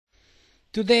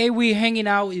Today we're hanging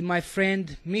out with my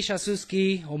friend Misha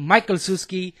Suski or Michael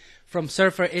Suski from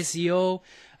Surfer SEO.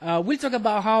 We'll talk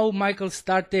about how Michael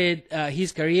started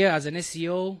his career as an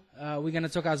SEO. We're going to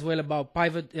talk as well about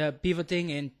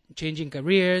pivoting and changing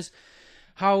careers,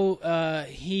 how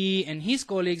he and his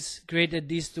colleagues created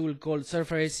this tool called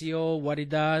Surfer SEO, what it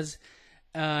does,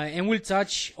 and we'll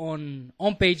touch on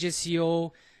on-page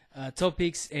SEO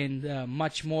topics and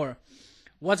much more.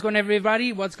 What's going on,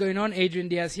 everybody? What's going on? Adrian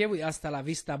Diaz here with Hasta La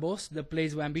Vista Boss, the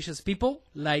place where ambitious people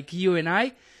like you and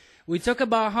I, we talk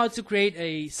about how to create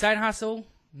a side hustle,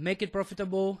 make it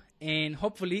profitable, and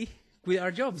hopefully quit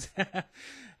our jobs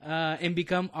and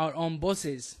become our own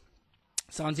bosses.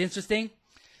 Sounds interesting?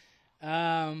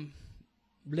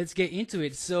 Let's get into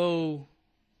it. So,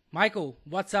 Michael,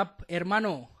 what's up,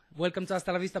 hermano? Welcome to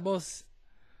Hasta La Vista Boss.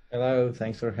 Hello,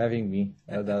 thanks for having me.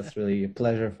 That's really a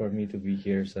pleasure for me to be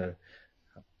here. So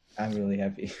I'm really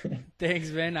happy. Thanks,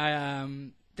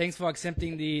 man. Thanks for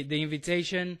accepting the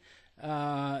invitation.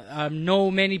 I know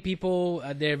many people.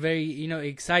 They're very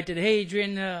excited. Hey,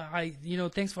 Adrian.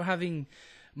 Thanks for having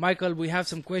Michael. We have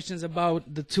some questions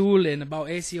about the tool and about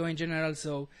SEO in general.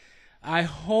 So I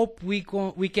hope we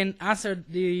can answer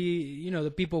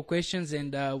the people questions,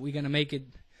 and we're gonna make it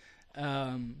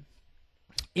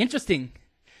interesting.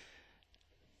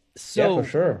 So, yeah, for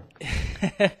sure.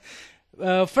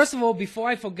 First of all, before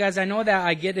I forget, I know that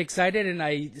I get excited and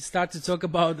I start to talk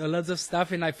about a lot of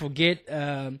stuff, and I forget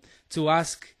to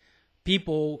ask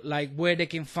people like where they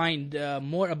can find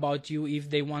more about you if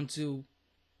they want to,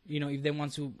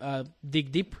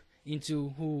 dig deep into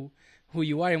who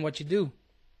you are and what you do.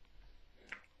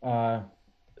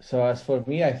 So as for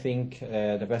me, I think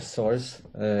the best source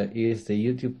is the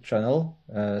YouTube channel,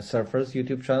 Surfer's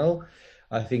YouTube channel.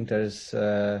 I think there's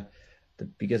the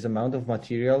biggest amount of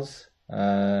materials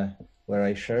where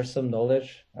I share some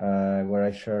knowledge, where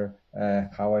I share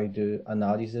how I do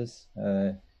analysis.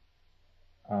 So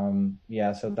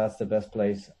that's the best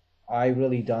place. I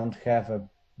really don't have a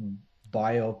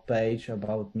bio page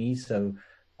about me, so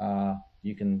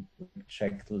you can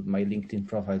check my LinkedIn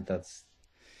profile. I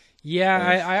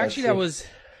was,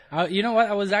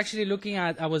 I was actually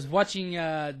I was watching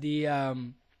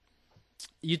the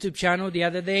YouTube channel the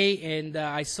other day, and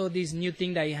I saw this new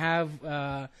thing that you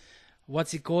have.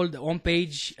 What's it called?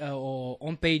 On-page or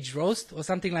on-page roast or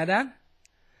something like that?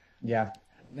 Yeah.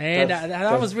 Man,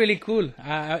 that was really cool.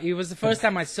 It was the first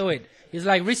time I saw it. It's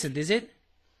like recent, is it?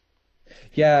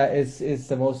 Yeah, it's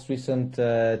the most recent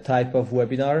type of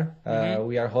webinar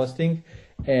we are hosting.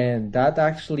 And that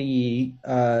actually,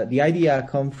 the idea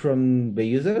comes from the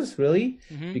users, really,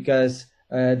 because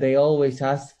they always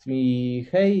ask me,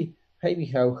 hey,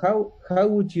 Michał, how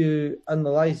would you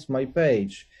analyze my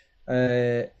page?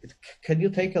 Can you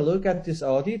take a look at this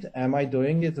audit? Am I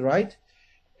doing it right?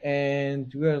 And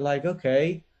we're like,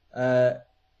 okay,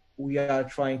 we are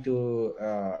trying to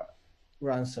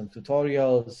run some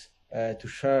tutorials to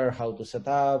share how to set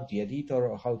up the editor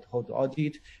or how to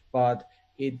audit, but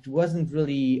it wasn't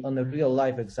really on a real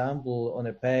life example on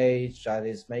a page that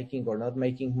is making or not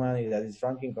making money, that is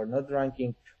ranking or not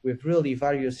ranking, with really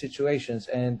various situations.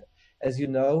 And as you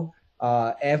know,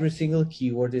 every single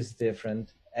keyword is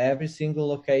different. Every single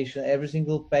location, every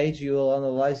single page you will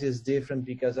analyze is different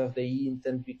because of the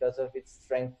intent, because of its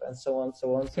strength, and so on.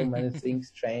 So many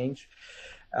things change.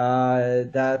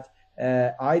 That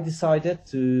I decided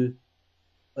to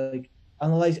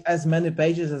analyze as many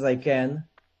pages as I can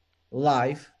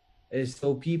live,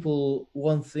 so people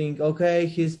won't think, okay,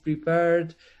 he's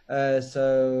prepared.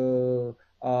 So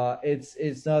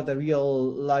it's not a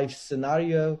real life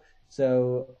scenario.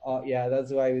 So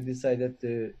that's why we decided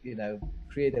to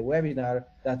create a webinar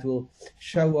that will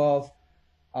show off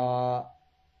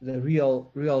the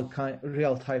real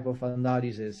type of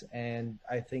analysis, and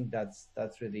I think that's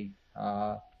really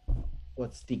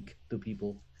what stick to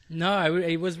people. No,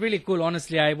 it was really cool.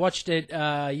 Honestly, I watched it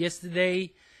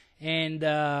yesterday, and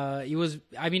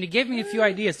it gave me a few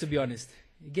ideas. To be honest,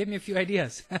 it gave me a few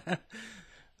ideas.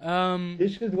 You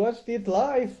should watch it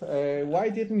live. Why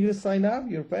didn't you sign up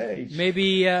your page?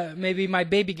 Maybe my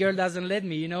baby girl doesn't let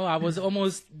me. I was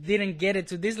almost didn't get it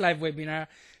to this live webinar.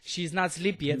 She's not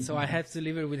sleepy yet, so I have to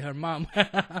leave her with her mom.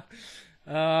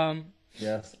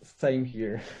 Yes, same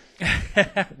here.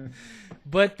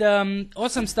 But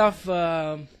awesome stuff,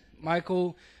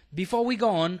 Michael. Before we go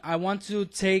on, I want to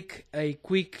take a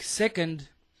quick second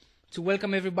to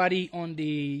welcome everybody on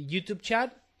the YouTube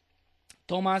chat.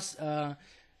 Thomas,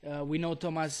 we know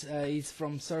Thomas is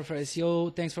from Surfer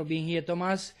SEO. Thanks for being here,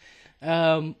 Thomas.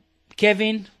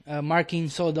 Kevin, marking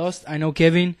sawdust. I know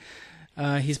Kevin.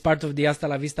 He's part of the Hasta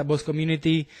La Vista Boss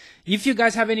community. If you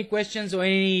guys have any questions or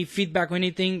any feedback or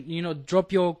anything,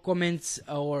 drop your comments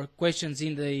or questions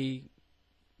in the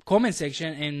comment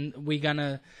section, and we're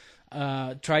gonna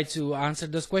try to answer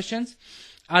those questions.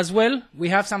 As well, we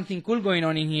have something cool going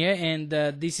on in here, and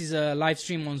this is a live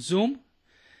stream on Zoom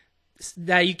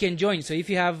that you can join. So if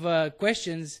you have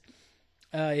questions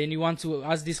and you want to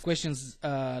ask these questions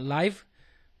live,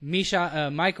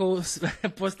 Michael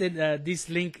posted this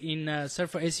link in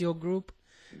Surfer SEO group.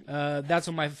 That's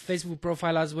on my Facebook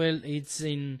profile as well. It's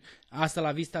in Hasta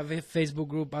La Vista Facebook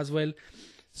group as well.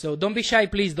 So don't be shy,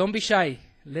 please. Don't be shy.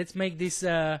 Let's make this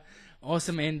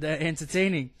awesome and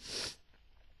entertaining.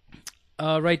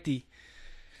 Righty.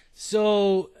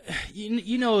 So,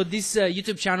 this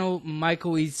YouTube channel,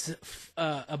 Michael, is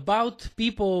about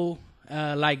people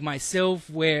like myself,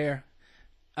 where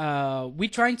we're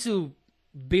trying to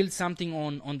build something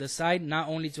on the side, not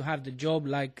only to have the job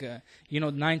like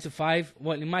 9 to 5.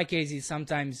 Well, in my case, it's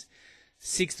sometimes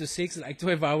 6 to 6, like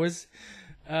 12 hours.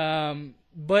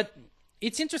 But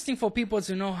it's interesting for people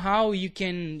to know how you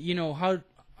can,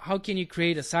 how can you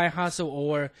create a side hustle,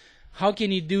 or how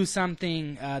can you do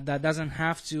something that doesn't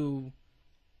have to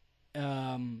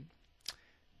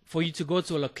for you to go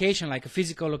to a location, like a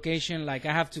physical location. Like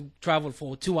I have to travel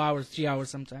for 2 hours, 3 hours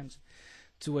sometimes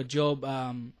to a job.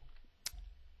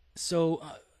 So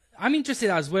I'm interested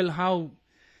as well how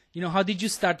did you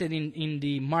start it in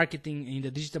the marketing, in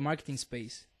the digital marketing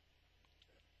space?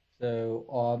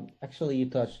 So actually you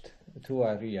touched two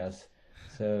areas.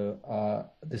 So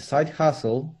the side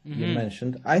hustle you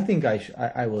mentioned, I think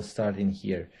I will start in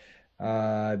here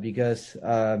because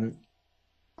I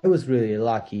was really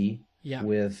lucky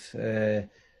with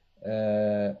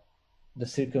the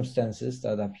circumstances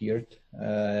that appeared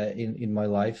in my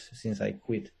life since I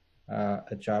quit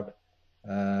a job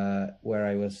where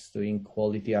I was doing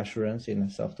quality assurance in a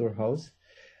software house.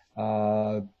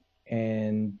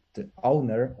 And the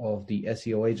owner of the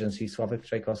SEO agency, Sławek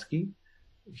Czajkowski,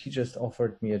 he just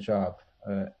offered me a job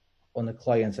on a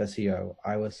client's SEO.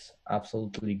 I was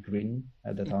absolutely green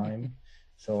at the time,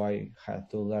 so I had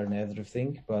to learn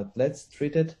everything. But let's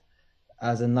treat it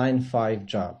as a 9-5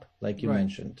 job, like you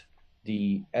mentioned.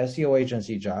 The SEO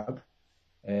agency job,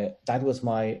 that was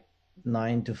my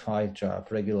 9 to 5 job,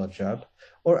 regular job.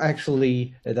 Or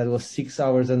actually, that was 6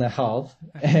 hours and a half,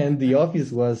 and the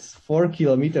office was 4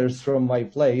 kilometers from my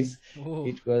place. Ooh.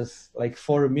 It was like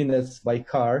 4 minutes by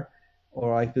car,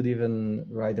 or I could even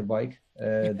ride a bike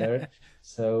there.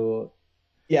 So,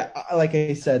 yeah, like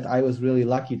I said, I was really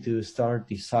lucky to start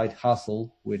the side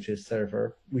hustle, which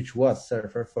was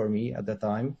Surfer for me at the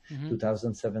time,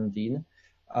 2017,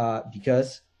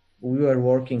 because we were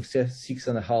working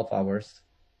 6.5 hours.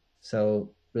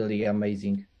 So really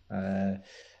amazing.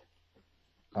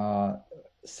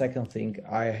 Second thing,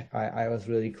 I was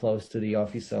really close to the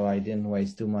office, so I didn't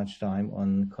waste too much time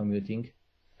on commuting.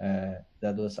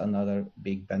 That was another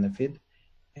big benefit.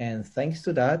 And thanks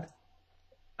to that,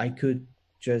 I could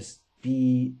just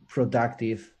be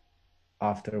productive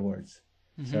afterwards.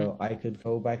 So I could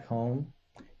go back home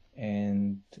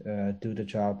and do the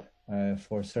job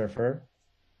for Surfer,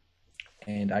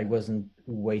 and I wasn't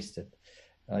wasted.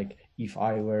 Like if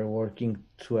I were working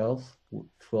 12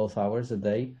 hours a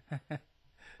day,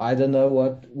 I don't know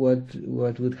what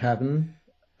would happen,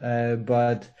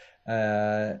 but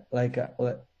like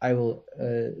I will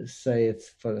say it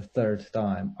for the third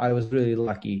time. I was really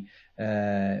lucky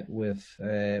with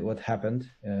what happened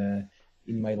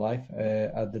in my life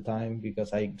at the time,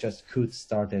 because I just could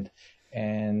start it,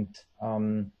 and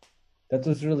that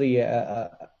was really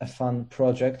a fun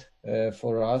project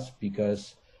for us,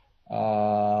 because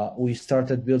we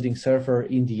started building Surfer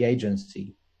in the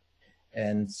agency,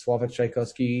 and Sławek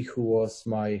Czajkowski, who was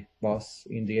my boss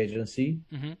in the agency,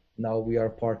 now we are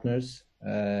partners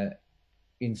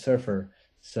in Surfer.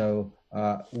 So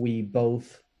we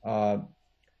both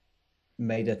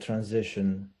made a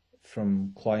transition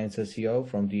from clients SEO,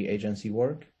 from the agency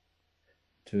work,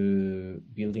 to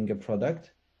building a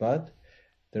product. But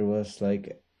there was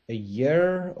like a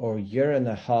year or year and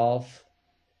a half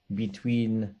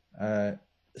between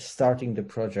starting the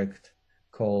project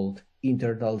called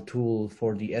Internal Tool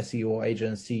for the SEO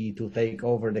agency to take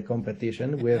over the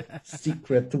competition with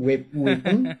secret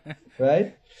weapon,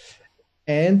 right?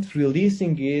 And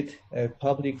releasing it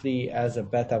publicly as a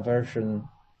beta version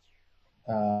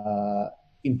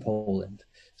in Poland.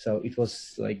 So it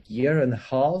was like year and a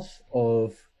half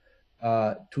of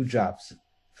 2 jobs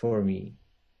for me.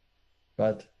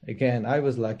 But again, I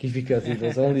was lucky because it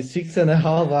was only 6.5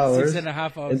 hours.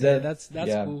 6.5 hours. And Yeah, then, that's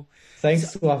yeah, cool. So,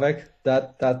 thanks, Slavek.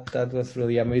 That was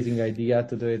really amazing idea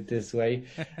to do it this way.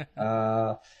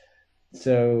 Uh,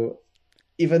 so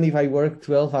even if I worked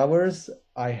 12 hours,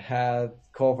 I had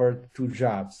covered two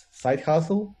jobs, side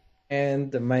hustle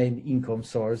and the main income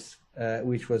source,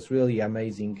 which was really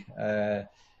amazing.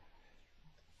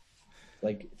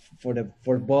 Like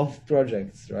for both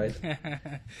projects, right?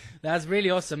 that's really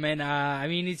awesome, man. I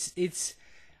mean, it's.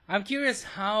 I'm curious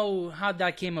how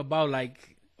that came about.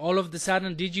 Like all of the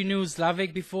sudden, did you know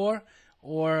Slavik before,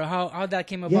 or how that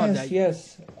came about? Yes, That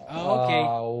yes. oh, okay.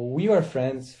 We were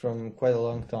friends from quite a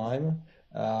long time,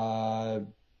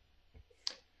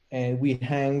 and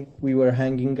we were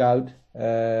hanging out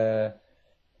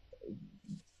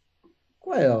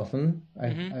quite often.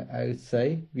 Mm-hmm. I would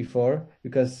say before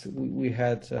because we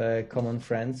had common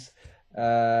friends.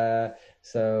 Uh,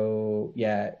 so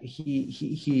yeah,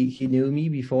 he knew me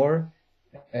before,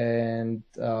 and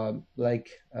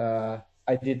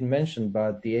I didn't mention,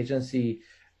 but the agency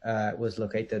was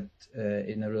located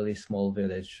in a really small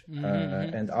village,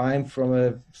 Mm-hmm. and I'm from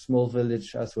a small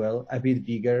village as well, a bit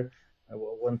bigger,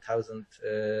 1,000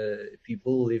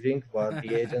 people living, but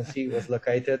the agency was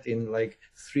located in like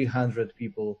 300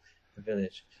 people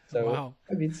village, so Wow.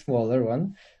 a bit smaller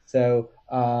one. So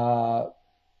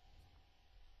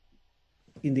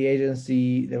in the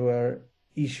agency there were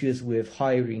issues with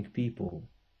hiring people.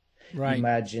 Right.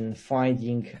 Imagine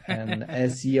finding an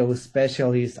SEO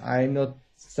specialist. I'm not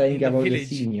saying In the about a village.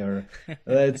 senior,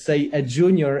 let's say a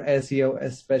junior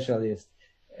SEO specialist.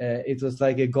 It was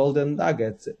like a golden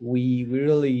nugget. We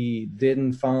really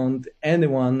didn't find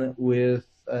anyone with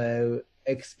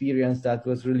experience that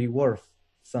was really worth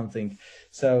something.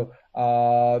 So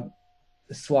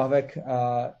Slavek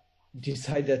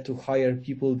decided to hire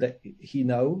people that he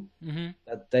know, Mm-hmm.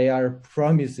 that they are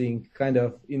promising kind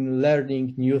of in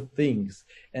learning new things,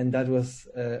 and that was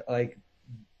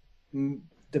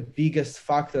the biggest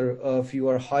factor of you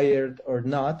are hired or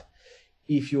not.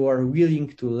 If you are willing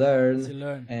to To learn,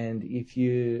 learn. and if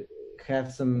you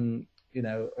have some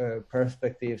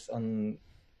perspectives on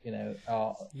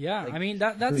Yeah, I like mean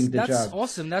that's doing the that's job.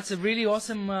 awesome. That's a really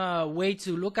awesome way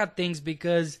to look at things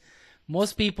because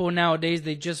most people nowadays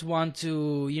they just want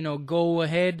to go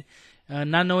ahead,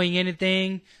 not knowing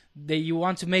anything. You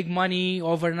want to make money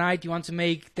overnight. You want to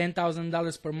make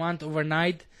 $10,000 per month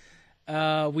overnight,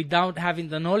 without having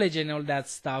the knowledge and all that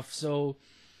stuff. So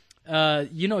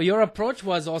your approach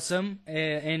was awesome,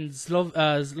 and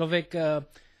Slovak.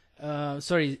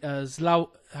 Sorry,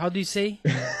 how do you say?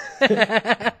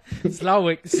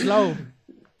 Slow.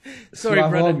 Sorry,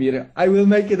 brother. Slavomir. I will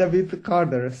make it a bit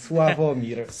harder.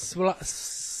 Slavomir.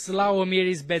 Slavomir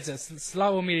is better.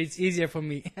 Slavomir is easier for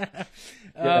me.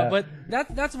 Yeah. But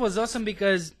that was awesome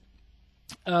because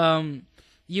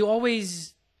you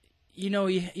always,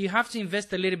 you have to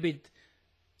invest a little bit.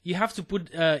 You have to put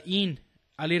in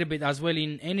a little bit as well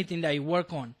in anything that you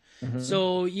work on.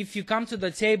 So if you come to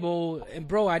the table,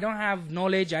 bro, I don't have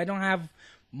knowledge, I don't have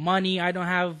money, I don't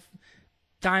have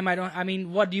time, I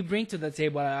mean, what do you bring to the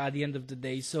table at the end of the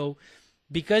day? So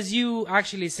because you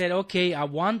actually said, okay, I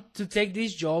want to take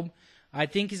this job, I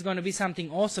think it's going to be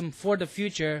something awesome for the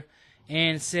future,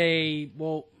 and say,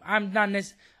 well, I'm not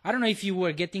I don't know if you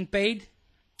were getting paid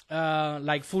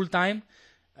like full time.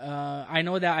 I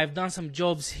know that I've done some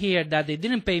jobs here that they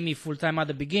didn't pay me full time at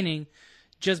the beginning,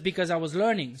 just because I was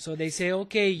learning. So they say,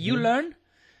 okay, you learn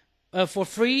for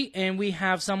free, and we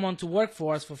have someone to work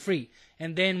for us for free.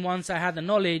 And then once I had the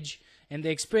knowledge and the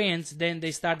experience, then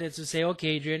they started to say,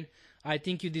 okay, Adrian, I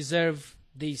think you deserve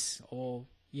this, or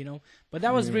But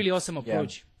that was really awesome Yeah.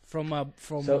 approach from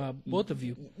So both of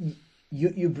you.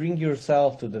 you bring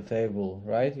yourself to the table,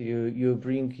 right? You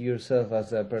bring yourself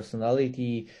as a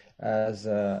personality, as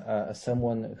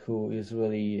someone who is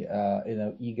really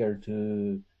eager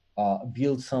to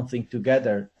build something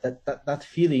together. That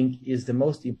feeling is the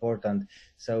most important.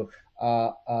 So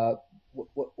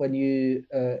when you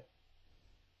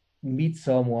meet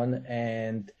someone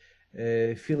and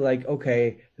feel like,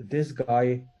 okay, this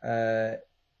guy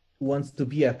wants to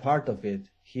be a part of it.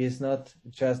 He is not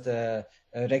just a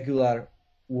regular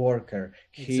worker.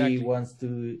 Exactly. He wants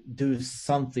to do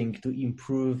something to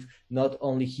improve not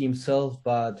only himself,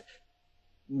 but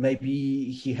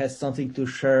maybe he has something to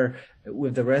share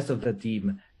with the rest of the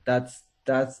team. That's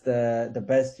the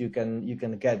best you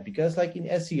can get, because like in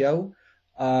SEO,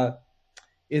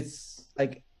 it's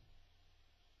like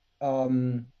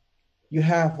you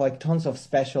have like tons of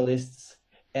specialists,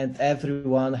 and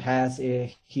everyone has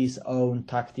his own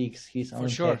tactics, his For own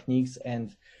sure. techniques,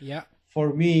 and Yeah.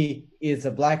 for me, it's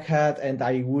a black hat, and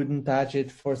I wouldn't touch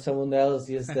it. For someone else,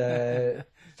 is the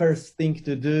first thing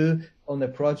to do on a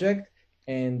project.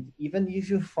 And even if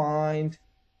you find,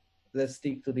 let's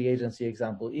stick to the agency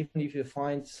example, even if you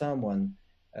find someone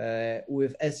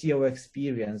with SEO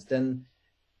experience, then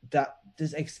that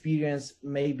this experience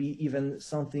may be even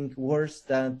something worse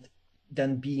than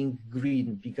being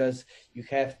green, because you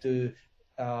have to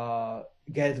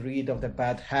get rid of the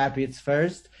bad habits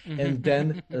first and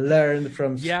then learn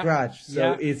from scratch.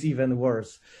 So it's even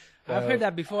worse. So, I've heard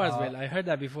that before as well. I heard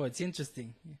that before. It's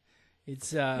interesting.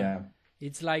 It's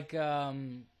it's like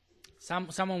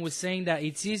someone was saying that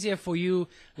it's easier for you.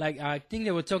 Like I think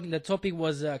they were talking. The topic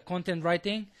was content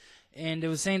writing, and they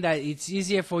were saying that it's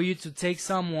easier for you to take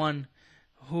someone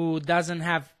who doesn't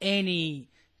have any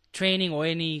training or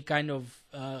any kind of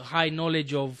high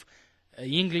knowledge of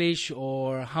English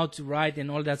or how to write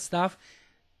and all that stuff,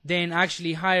 than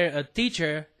actually hire a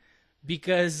teacher,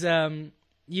 because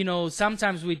you know,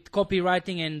 sometimes with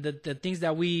copywriting and the things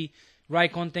that we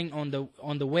write content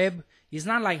on the web, it's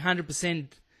not like 100%,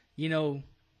 you know,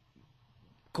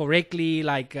 correctly,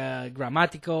 like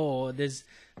grammatical, or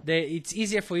it's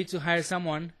easier for you to hire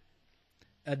someone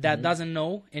that doesn't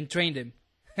know and train them.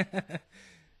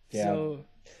 So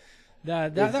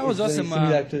that was awesome.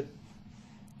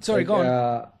 Sorry, go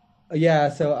on. Yeah,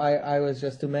 so I was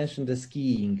just to mention the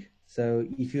skiing. So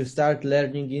if you start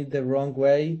learning it the wrong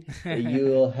way, you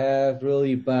will have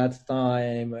really bad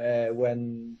time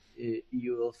when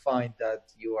you will find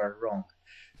that you are wrong.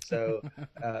 So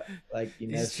like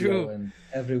in SEO and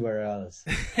everywhere else,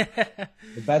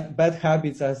 the bad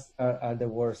habits are the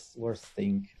worst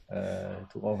thing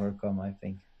to overcome, I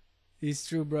think. It's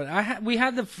true, bro. We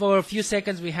had for a few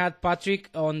seconds. We had Patrick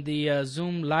on the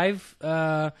Zoom live.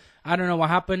 I don't know what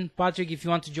happened, Patrick. If you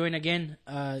want to join again,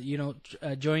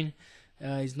 join.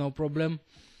 Is no problem.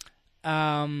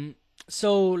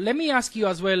 So let me ask you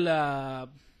as well,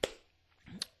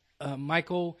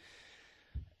 Michael.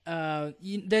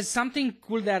 There's something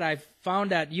cool that I found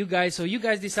that you guys. So you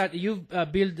guys decided you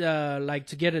build like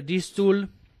together this tool.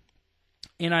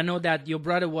 And I know that your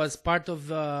brother was part of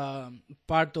the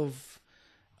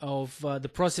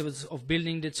process of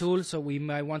building the tool, so we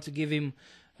might want to give him,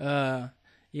 some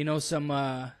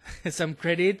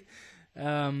credit.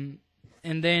 And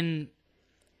then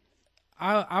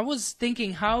I was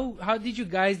thinking, how did you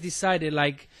guys decide it?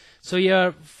 Like, so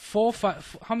you're 4,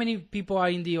 5. How many people are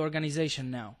in the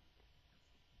organization now?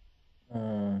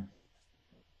 I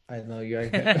know you're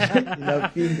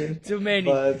too many.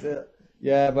 But,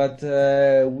 yeah, but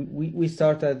we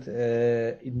started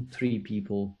in 3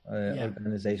 people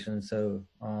organization. So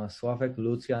Sławek,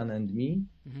 Lucian, and me.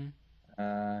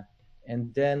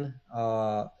 And then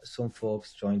some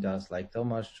folks joined us, like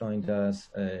Tomasz joined us,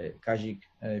 Kazik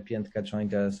Piętka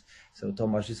joined us. So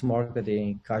Tomasz is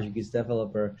marketing, Kazik is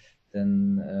developer.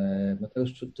 Then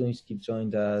Mateusz Czutuński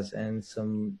joined us, and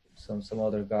some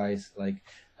other guys, like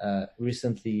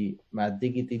recently Matt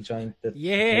Diggity joined the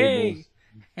tables.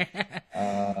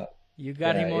 You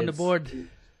got him on the board.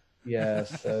 Yeah,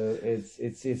 so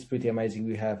it's pretty amazing.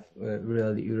 We have a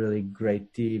really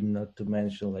great team. Not to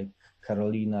mention like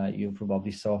Carolina. You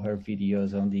probably saw her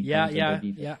videos on the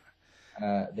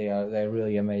They're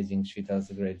really amazing. She does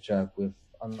a great job with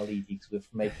analytics, with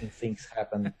making things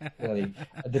happen. Really,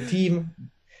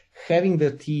 having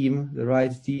the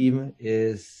right team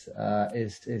is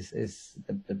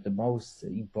the most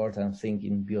important thing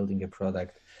in building a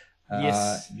product.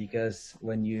 Yes. Because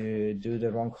when you do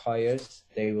the wrong hires,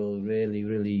 they will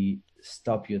really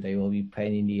stop you. They will be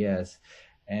pain in the ass.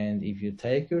 And if you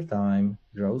take your time,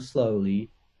 grow slowly,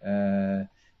 and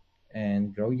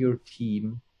grow your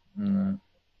team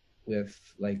with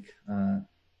like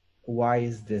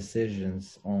wise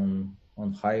decisions on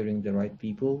hiring the right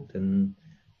people, then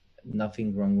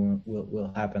nothing wrong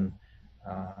will happen.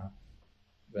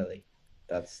 Really,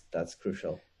 that's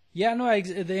crucial. Yeah, no,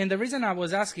 and the reason I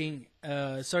was asking,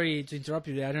 sorry to interrupt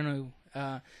you there, I don't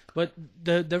know, but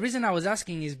the reason I was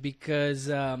asking is because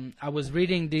I was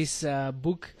reading this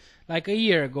book like a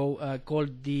year ago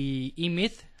called The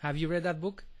E-Myth. Have you read that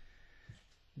book?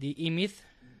 The E-Myth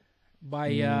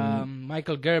by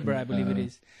Michael Gerber, I believe it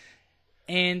is.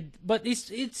 But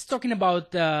it's talking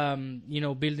about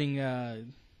building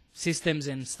systems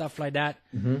and stuff like that,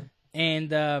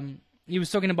 and he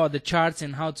was talking about the charts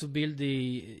and how to build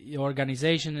the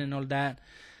organization and all that.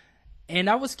 And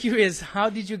I was curious, how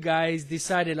did you guys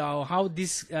decide how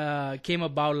this came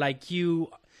about? Like you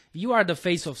are the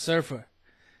face of Surfer,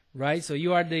 right? So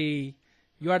you are the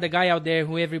guy out there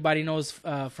who everybody knows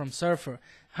from Surfer.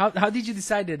 How did you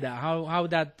decide that? How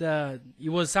that it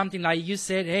was something like you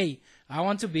said, hey, I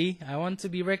want to be. I want to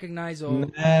be recognized. Or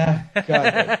Nah,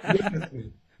 God, look at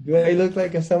me. Do I look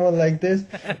like someone like this?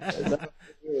 Not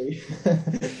really.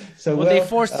 So well, they well,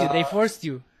 forced you. They forced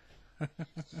you.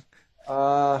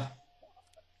 uh,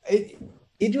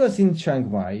 it was in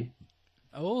Chiang Mai.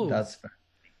 Oh. That's fair.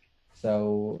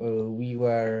 So we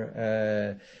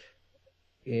were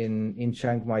in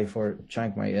Chiang Mai for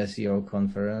Chiang Mai SEO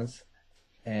conference,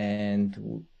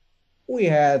 and we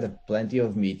had plenty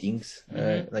of meetings.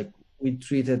 Like we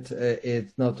treated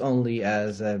it not only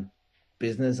as a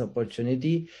business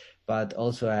opportunity, but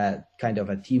also a kind of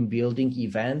a team building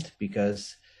event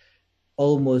because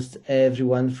almost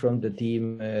everyone from the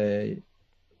team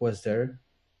was there.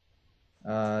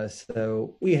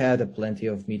 So we had plenty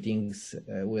of meetings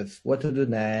with what to do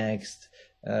next,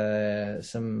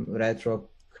 some retro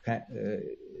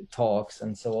talks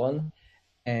and so on.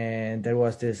 And there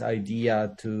was this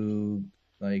idea to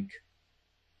like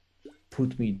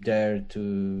put me there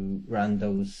to run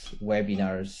those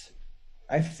webinars.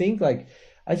 I think I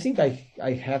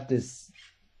have this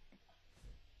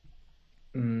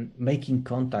making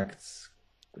contacts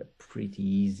pretty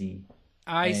easy.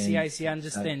 I see. And I see. I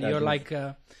understand. that You're was like.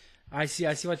 I see.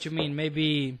 I see what you mean.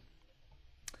 Maybe.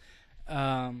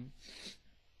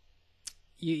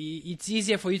 It's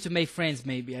easier for you to make friends.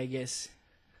 Maybe I guess.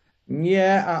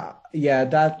 yeah,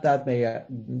 that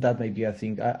may be a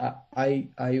thing. I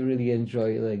really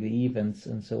enjoy like the events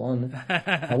and so on.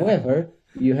 However,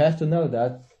 you have to know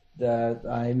that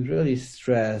I'm really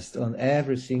stressed on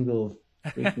every single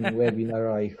freaking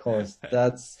webinar I host.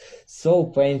 That's so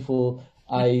painful.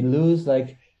 I lose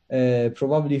like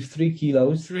probably 3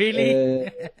 kilos. Really?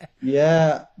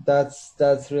 Yeah,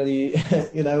 that's really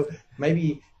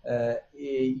maybe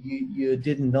you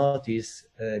didn't notice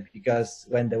because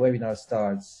when the webinar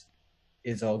starts,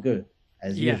 it's all good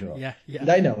as usual. Yeah. And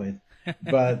I know it,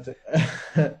 but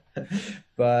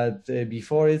but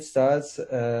before it starts,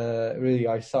 really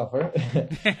I suffer.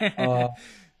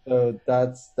 So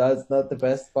that's not the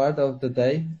best part of the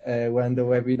day when the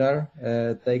webinar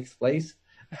takes place.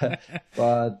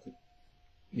 But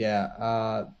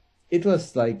yeah, it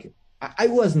was like I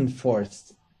wasn't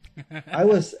forced. I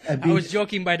was a I was bit.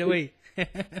 joking, by the way.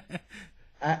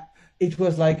 It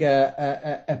was like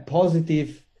a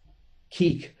positive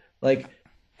kick. Like,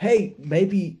 hey,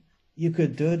 maybe you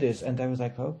could do this, and I was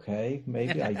like, okay,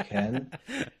 maybe I can.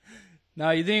 No,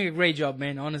 you're doing a great job,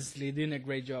 man. Honestly, you're doing a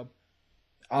great job.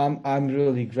 I'm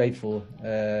really grateful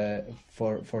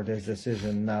for this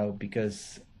decision now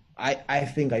because I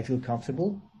think I feel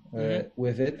comfortable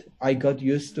with it. I got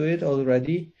used to it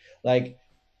already. Like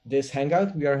this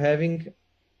hangout we are having,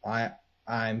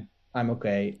 I'm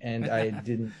okay, and I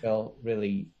didn't feel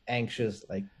really anxious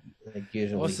like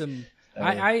usually. Awesome.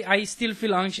 I still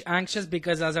feel anxious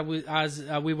because as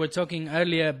we were talking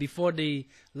earlier before the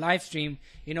live stream,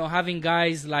 having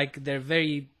guys like they're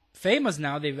very famous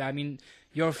now.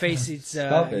 Your face is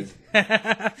Stop it.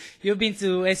 you've been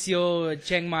to SEO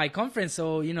Chiang Mai conference,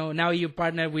 so now you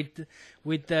partner with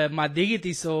Matt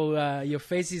Diggity, so your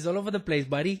face is all over the place,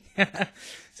 buddy.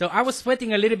 So I was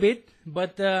sweating a little bit,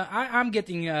 but I'm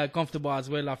getting comfortable as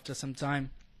well after some time.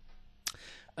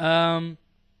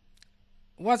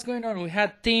 What's going on? We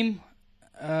had Tim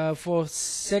for a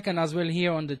second as well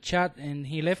here on the chat, and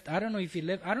he left. I don't know if he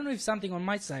left. I don't know if something on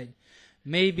my side.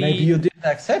 Maybe you didn't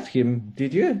accept him,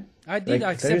 did you? I did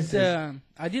Like, accept.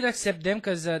 I did accept them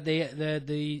because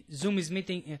the Zoom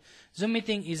meeting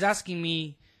is asking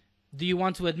me, do you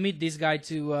want to admit this guy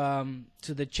to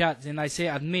the chat? And I say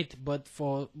admit, but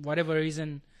for whatever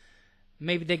reason,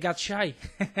 maybe they got shy.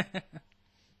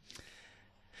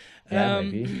 Yeah,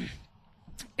 maybe.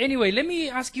 Anyway, let me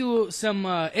ask you some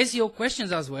SEO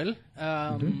questions as well,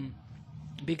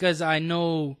 because I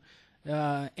know,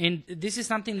 and this is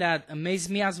something that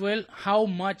amazed me as well, how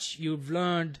much you've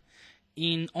learned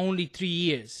in only 3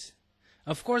 years.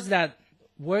 Of course, that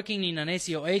working in an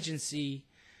SEO agency,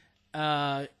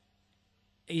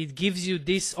 it gives you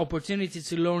this opportunity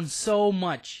to learn so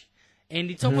much,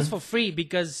 and it's almost for free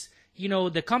because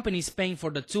the company is paying for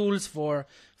the tools, for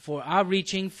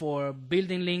outreaching, for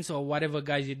building links or whatever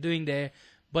guys you're doing there.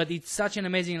 But it's such an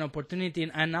amazing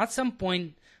opportunity. And at some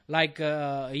point, like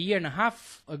a year and a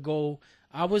half ago,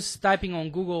 I was typing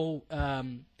on Google,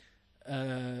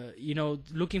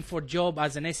 looking for job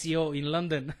as an SEO in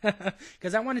London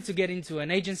because I wanted to get into an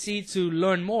agency to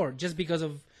learn more, just because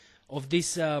of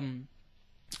this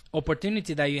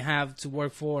opportunity that you have to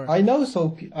work for. I know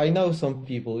some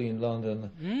people in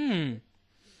London.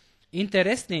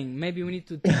 Interesting. Maybe we need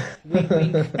to wink,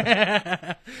 wink.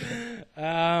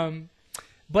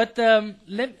 But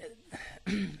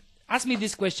ask me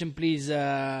this question, please.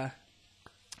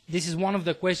 this is one of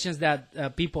the questions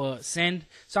that people send.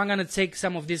 So I'm gonna take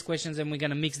some of these questions and we're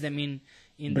gonna mix them in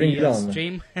Bring it the on.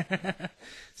 stream.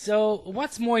 So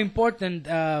what's more important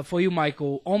for you,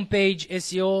 Michael? On-page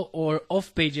SEO or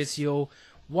off-page SEO?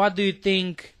 What do you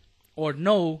think or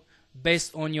know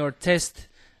based on your test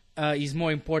is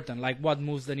more important? Like what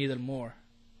moves the needle more?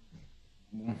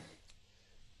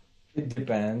 It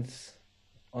depends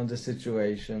on the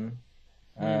situation.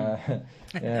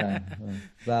 Yeah,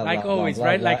 blah, Like blah, always, blah,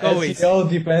 right? blah, Like blah. always. SEO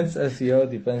depends,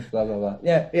 blah, blah, blah.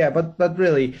 Yeah, but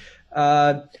really,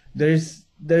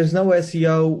 there's no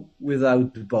SEO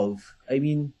without both. I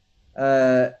mean,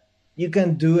 you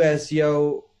can do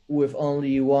SEO with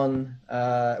only one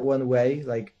way,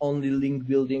 like only link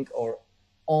building or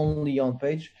only on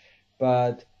page,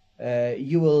 but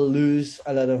you will lose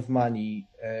a lot of money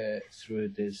through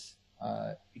this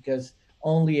because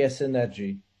only a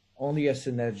synergy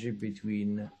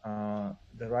between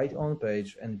the right on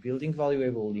page and building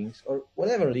valuable links or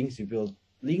whatever links you build,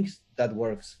 links that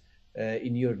works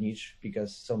in your niche,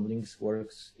 because some links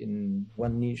works in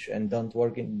one niche and don't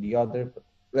work in the other, but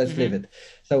let's leave it.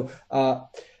 So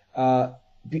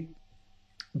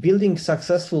building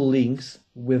successful links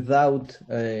without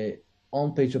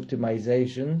on-page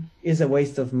optimization is a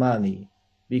waste of money,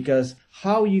 because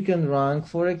how you can rank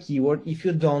for a keyword if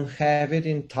you don't have it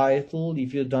in title,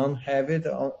 if you don't have it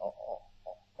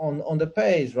on the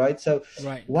page, right? So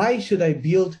Right. why should I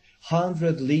build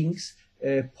 100 links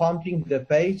pumping the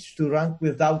page to rank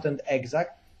without an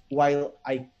exact, while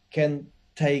I can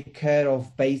take care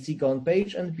of basic on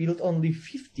page and build only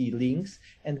 50 links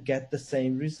and get the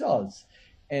same results?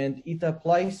 And it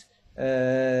applies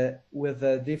with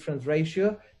a different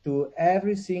ratio to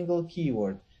every single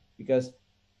keyword, because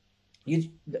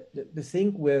the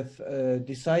thing with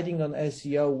deciding on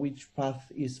SEO which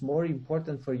path is more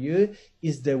important for you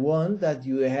is the one that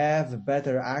you have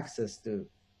better access to.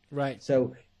 Right.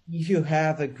 So if you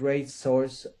have a great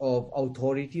source of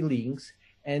authority links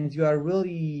and you are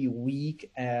really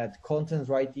weak at content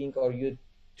writing, or you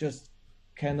just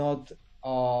cannot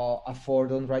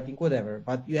afford on writing, whatever,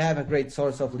 but you have a great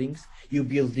source of links, you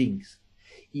build links.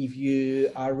 If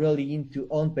you are really into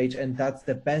on page and that's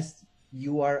the best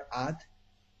you are at,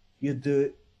 you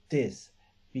do this,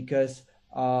 because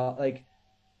like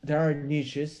there are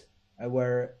niches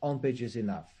where on page is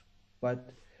enough,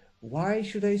 but why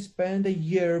should I spend a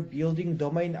year building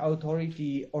domain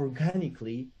authority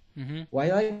organically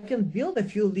while I can build a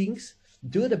few links,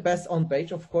 do the best on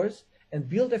page, of course, and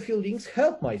build a few links,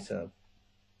 help myself?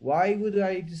 Why would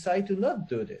I decide to not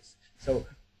do this? So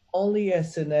only a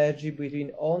synergy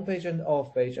between on-page and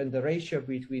off-page, and the ratio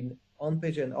between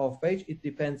on-page and off-page, it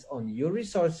depends on your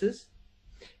resources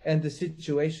and the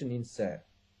situation in SEO.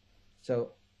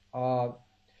 So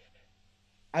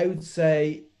I would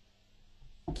say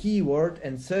keyword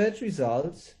and search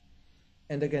results,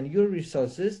 and again, your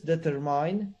resources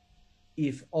determine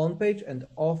if on-page and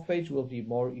off-page will be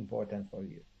more important for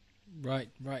you. Right.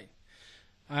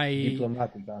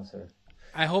 Diplomatic answer.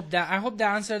 I hope that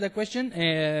answered the question.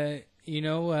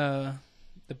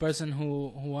 The person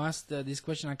who asked this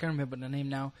question, I can't remember the name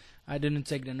now. I didn't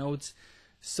take the notes.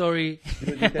 Sorry.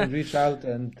 You can reach out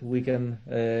and we can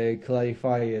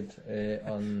clarify it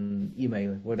on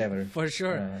email, whatever. For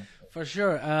sure.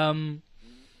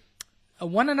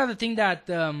 One another thing that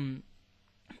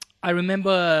I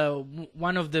remember,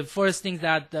 one of the first things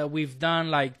that we've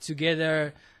done like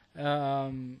together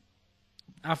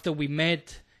after we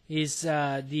met is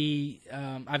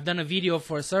I've done a video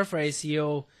for Surfer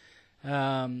SEO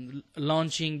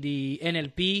launching the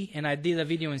NLP, and I did a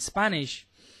video in Spanish.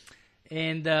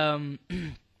 And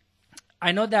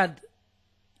I know that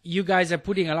you guys are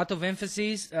putting a lot of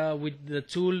emphasis with the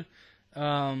tool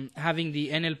having the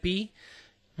NLP.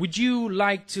 Would you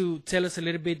like to tell us a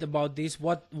little bit about this?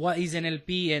 What is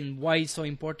NLP and why it's so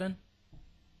important?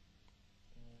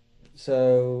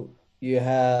 So you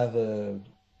have a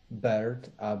BERT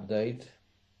update,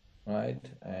 right?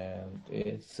 And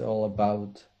it's all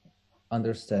about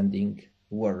understanding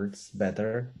words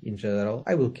better in general.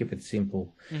 I will keep it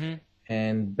simple.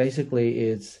 And basically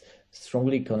it's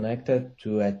strongly connected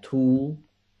to a tool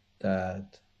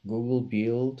that Google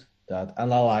built that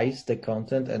analyze the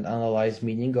content and analyze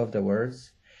meaning of the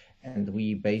words. And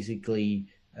we basically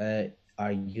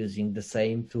are using the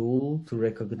same tool to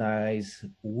recognize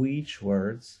which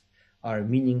words are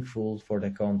meaningful for the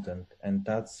content. And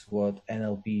that's what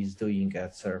NLP is doing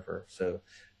at Surfer. So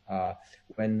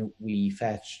when we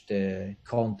fetch the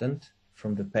content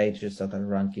from the pages that are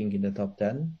ranking in the top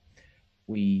 10,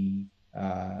 we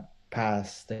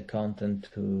pass the content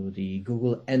to the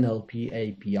Google NLP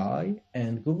API,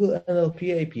 and Google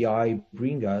NLP API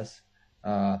bring us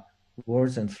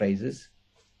words and phrases,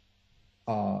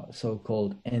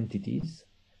 so-called entities,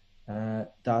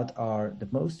 that are the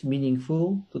most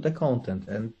meaningful to the content,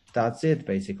 and that's it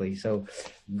basically. So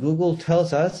Google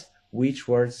tells us which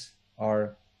words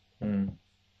are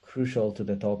crucial to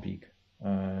the topic,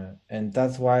 and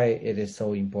that's why it is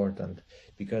so important,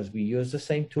 because we use the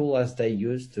same tool as they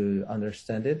use to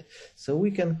understand it, so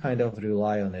we can kind of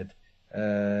rely on it.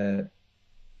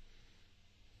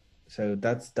 So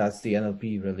that's the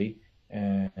NLP really,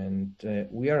 and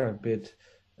we are a bit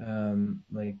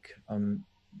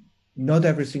not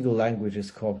every single language is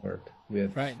covered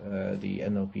with the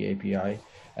NLP API.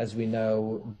 As we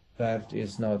know, BERT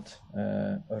is not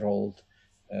rolled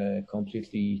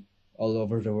completely all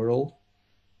over the world.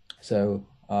 So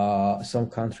some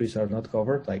countries are not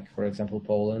covered, like for example,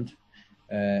 Poland.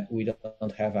 We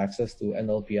don't have access to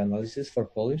NLP analysis for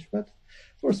Polish, but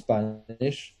for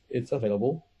Spanish, it's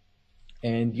available.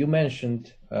 And you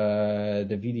mentioned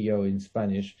the video in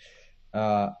Spanish.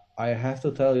 I have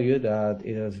to tell you that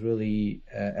it was really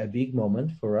a big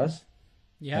moment for us,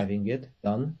 having it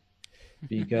done,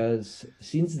 because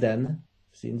since then,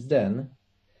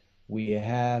 we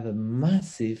have a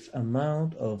massive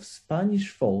amount of Spanish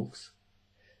folks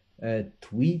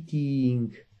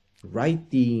tweeting,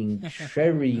 writing,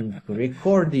 sharing,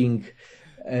 recording,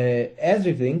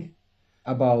 everything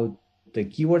about the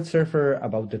Keyword Surfer,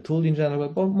 about the tool in general,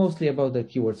 but mostly about the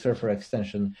Keyword Surfer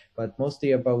extension, but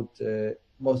mostly about the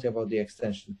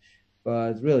extension.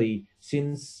 But really,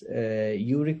 since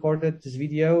you recorded this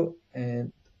video,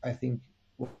 and I think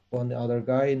one other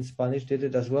guy in Spanish did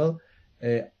it as well,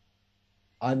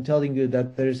 I'm telling you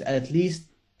that there's at least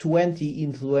 20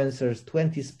 influencers,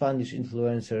 20 Spanish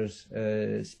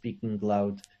influencers speaking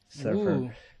loud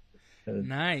Surfer.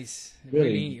 Nice,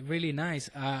 really nice.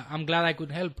 I'm glad I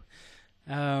could help.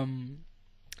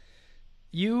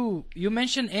 You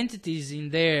mentioned entities in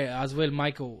there as well,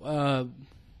 Michael.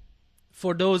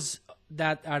 For those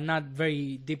that are not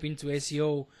very deep into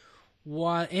SEO,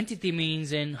 what entity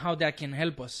means and how that can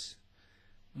help us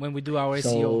when we do our SEO.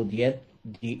 So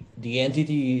the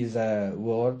entity is a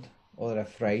word or a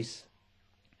phrase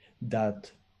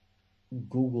that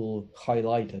Google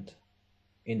highlighted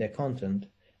in the content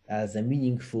as a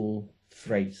meaningful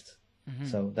phrase.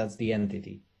 So that's the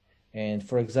entity. And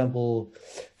for example,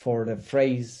 for the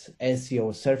phrase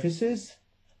SEO services,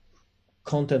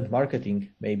 content marketing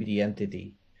may be the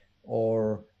entity,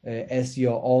 or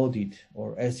SEO audit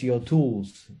or SEO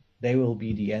tools, they will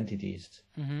be the entities.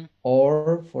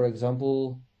 Or for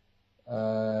example,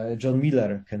 John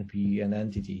Miller can be an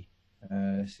entity,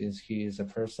 since he is a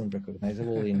person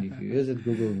recognizable, and if you use it,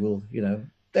 Google will,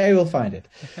 they will find it.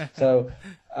 So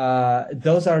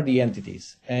those are the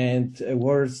entities, and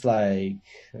words like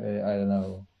I don't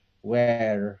know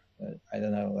where, I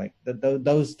don't know, like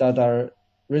those that are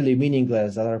really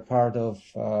meaningless, that are part of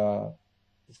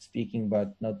speaking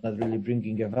but not really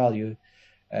bringing a value,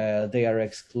 they are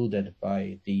excluded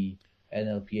by the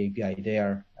NLP API. They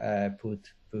are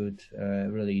put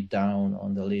really down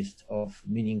on the list of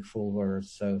meaningful words.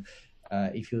 So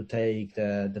if you take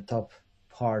the top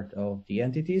part of the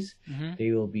entities,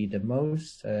 they will be the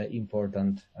most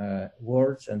important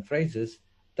words and phrases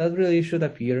that really should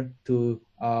appear to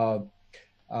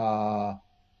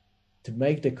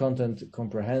make the content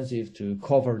comprehensive, to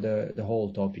cover the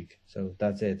whole topic. So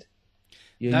that's it.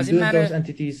 Does it matter? Those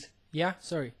entities. Yeah,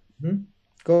 sorry.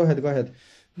 Go ahead.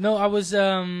 No, I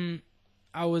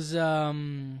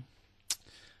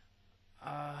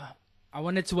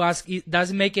wanted to ask,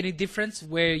 does it make any difference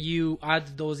where you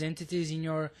add those entities in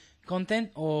your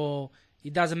content, or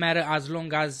it doesn't matter as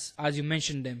long as you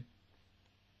mention them?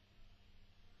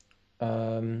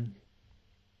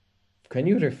 Can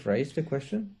you rephrase the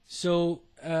question? So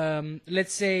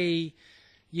let's say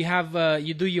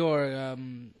you do your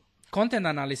content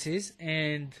analysis,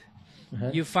 and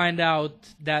you find out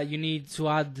that you need to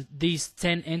add these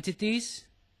 10 entities,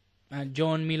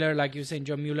 John Miller, like you said,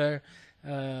 John Mueller,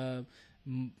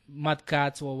 Matt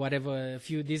Katz, or whatever, a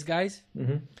few of these guys.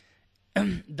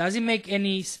 Does it make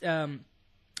any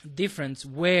difference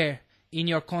where in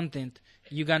your content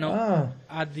you're gonna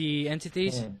add the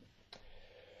entities?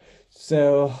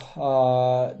 So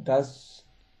that's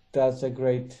a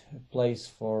great place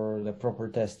for the proper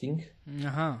testing.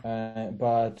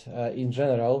 But in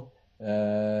general,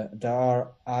 there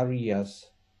are areas,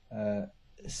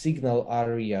 signal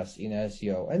areas in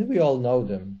SEO, and we all know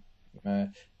them.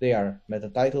 They are meta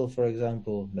title, for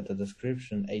example, meta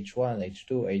description, H1,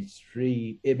 H2,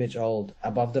 H3, image alt,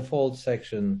 above the fold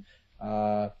section,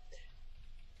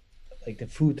 like the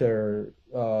footer,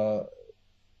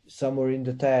 somewhere in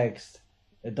the text.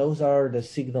 Those are the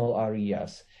signal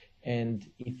areas. And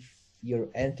if your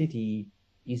entity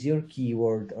is your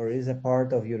keyword or is a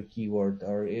part of your keyword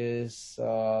or is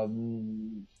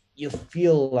you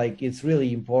feel like it's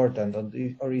really important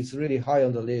or is really high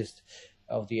on the list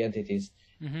of the entities,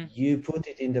 you put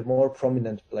it in the more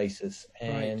prominent places,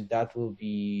 and that will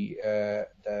be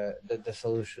the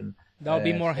solution. That would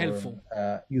be more helpful.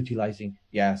 Utilizing.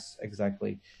 Yes,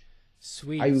 exactly.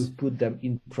 Sweet. I would put them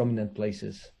in prominent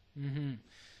places.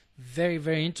 Very,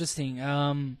 very interesting.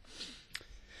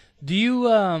 Do you,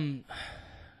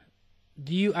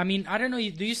 I mean, I don't know,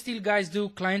 do you still guys do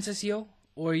clients SEO,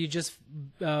 or are you just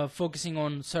focusing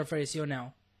on Surfer SEO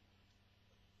now?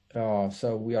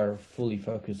 So we are fully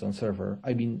focused on Surfer.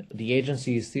 I mean, the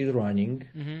agency is still running.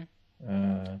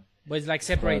 But it's like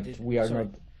separated. We are not.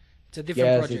 It's a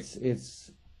different project.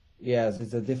 It's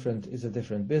a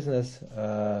different business.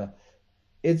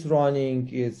 It's running.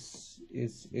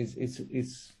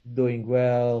 It's doing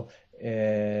well.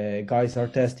 Guys are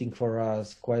testing for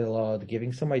us quite a lot,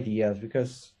 giving some ideas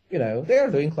because they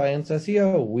are doing clients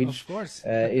SEO, which of course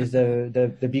is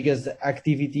the biggest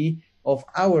activity of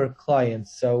our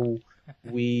clients. So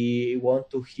we want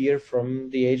to hear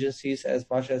from the agencies as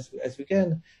much as we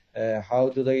can. How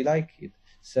do they like it?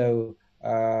 So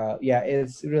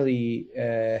it's really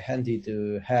handy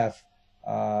to have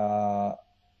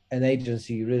an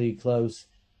agency really close,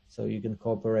 so you can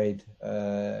cooperate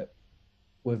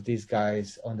with these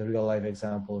guys on the real life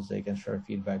examples. They can share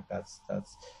feedback. That's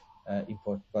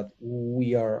important. But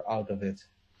we are out of it,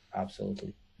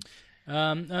 absolutely.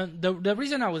 The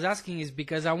reason I was asking is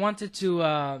because I wanted to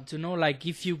know, like,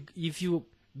 if you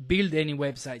build any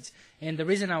websites, and the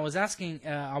reason I was asking,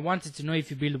 I wanted to know if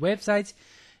you build websites,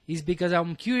 is because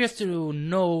I'm curious to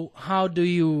know how do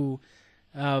you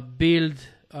build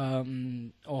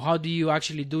or how do you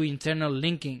actually do internal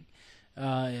linking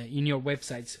in your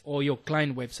websites or your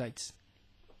client websites.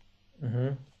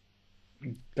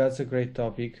 That's a great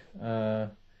topic.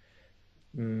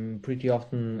 Pretty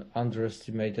often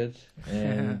underestimated,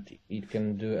 and it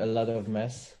can do a lot of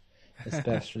mess,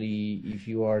 especially if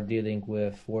you are dealing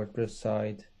with WordPress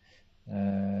site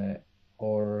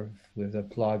or with the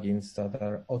plugins that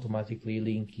are automatically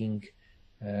linking,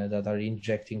 that are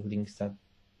injecting links that,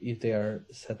 if they are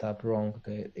set up wrong,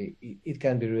 it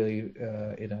can be really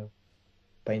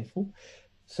painful.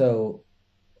 So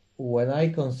when I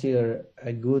consider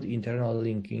a good internal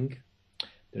linking,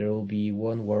 there will be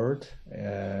one word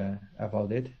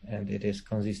about it, and it is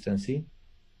consistency.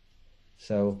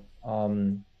 So a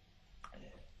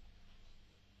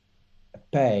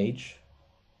page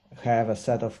have a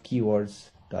set of keywords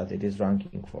that it is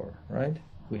ranking for, right?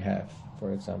 We have,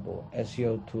 for example,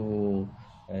 SEO tool,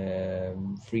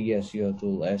 free SEO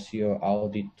tool, SEO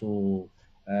audit tool,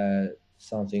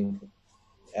 something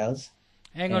else.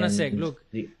 Hang on a sec. Look,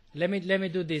 let me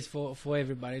do this for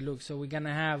everybody. Look, so we're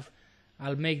gonna have.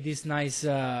 I'll make this nice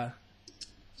thing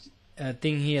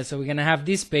here. So we're gonna have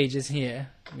these pages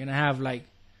here. We're gonna have like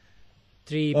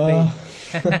 3 pages.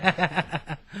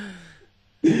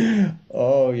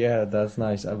 Oh yeah, that's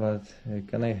nice. But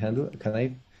can I handle? Can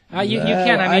I? You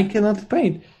can. I cannot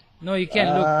paint. No, you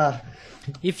can. Look,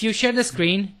 if you share the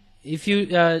screen, if you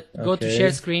go to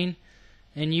share screen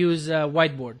and use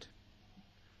whiteboard.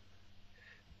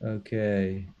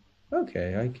 Okay,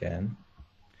 I can.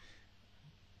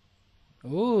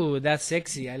 Ooh, that's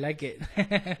sexy. I like it.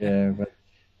 Yeah, but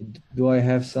do I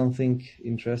have something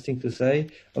interesting to say?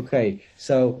 Okay,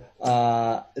 so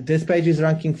this page is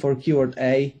ranking for keyword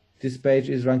A. This page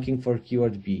is ranking for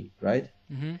keyword B, right?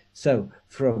 So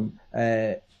from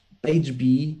page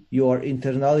B, you are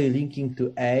internally linking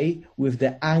to A with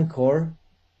the anchor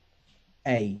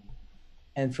A.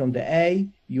 And from the A,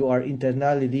 you are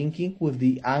internally linking with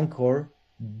the anchor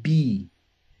B.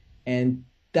 And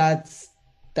that's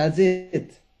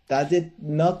it. That's it.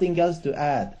 Nothing else to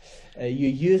add. You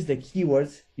use the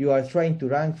keywords you are trying to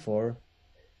rank for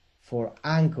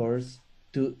anchors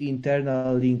to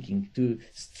internal linking, to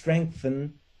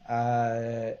strengthen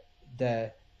the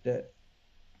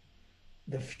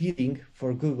feeling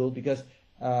for Google, because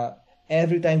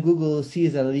every time Google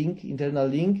sees a link, internal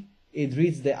link, it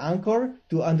reads the anchor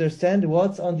to understand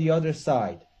what's on the other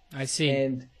side. I see.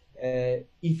 And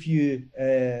if you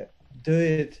do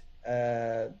it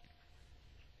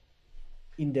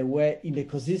in the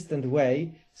consistent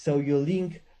way, so you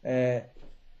link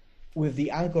with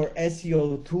the anchor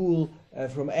SEO tool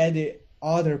from any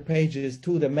other pages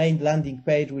to the main landing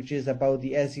page, which is about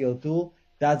the SEO tool,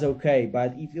 that's okay.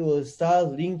 But if you will start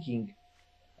linking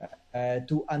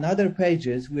to another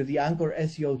pages with the Anchor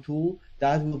SEO tool,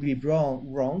 that will be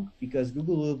wrong because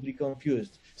Google will be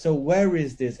confused. So where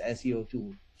is this SEO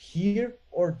tool? Here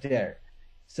or there?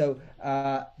 So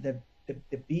the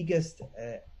biggest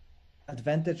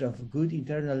advantage of good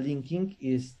internal linking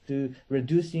is to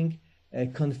reducing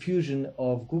confusion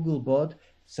of Googlebot.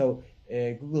 So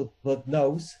Googlebot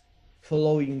knows,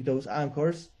 following those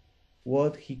anchors,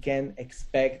 what he can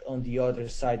expect on the other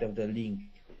side of the link,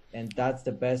 and that's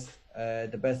the best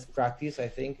practice. I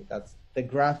think that's the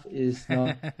graph is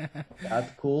not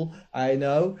that cool, I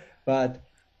know, but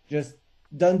just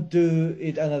don't do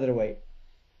it another way.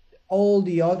 All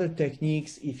the other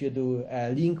techniques, if you do a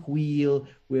link wheel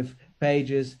with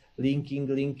pages, linking,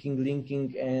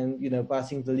 and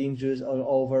passing the link juice all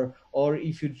over, or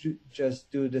if you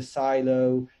just do the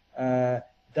silo,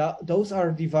 those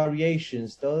are the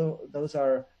variations. Those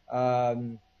are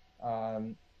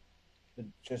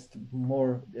just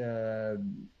more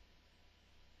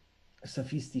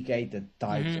sophisticated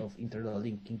types of internal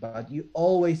linking, but you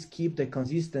always keep the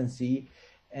consistency,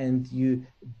 and you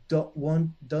don't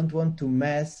want to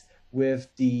mess with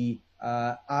the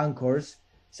anchors.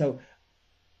 So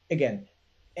again,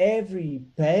 every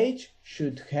page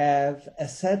should have a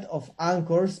set of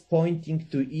anchors pointing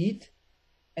to it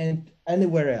and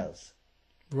anywhere else.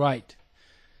 Right.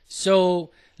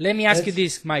 So let me ask you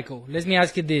this, Michael. Let me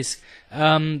ask you this.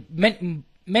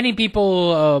 Many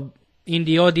people in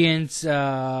the audience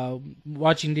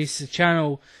watching this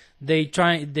channel, they're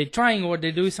trying or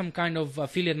they do some kind of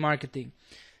affiliate marketing.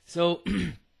 So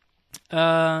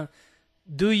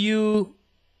do you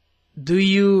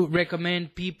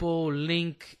recommend people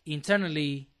link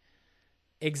internally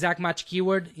exact match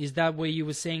keyword? Is that what you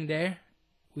were saying there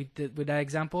with that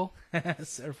example?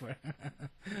 Surfer.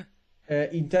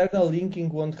 Internal linking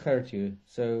won't hurt you.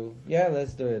 So yeah,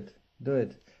 let's do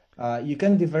it. You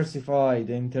can diversify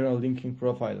the internal linking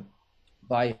profile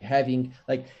by having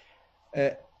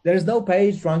there's no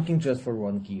page ranking just for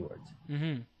one keyword.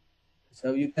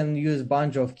 So you can use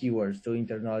bunch of keywords to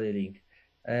internally link.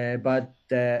 But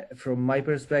from my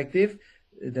perspective,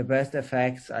 the best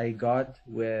effects I got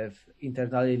with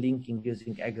internally linking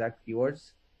using exact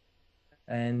keywords,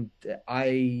 and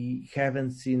I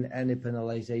haven't seen any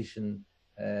penalization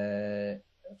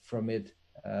from it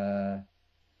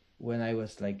when I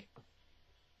was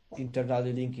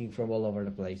internally linking from all over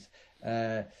the place.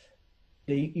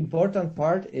 The important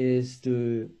part is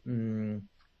to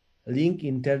link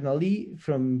internally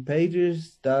from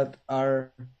pages that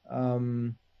are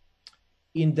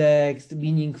indexed,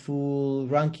 meaningful,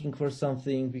 ranking for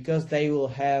something, because they will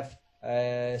have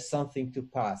something to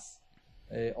pass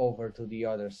over to the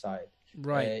other side.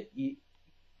 Right. If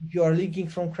you are linking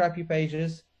from crappy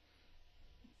pages,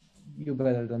 you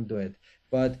better don't do it.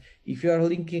 But if you are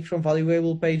linking from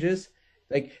valuable pages,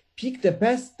 pick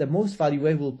the most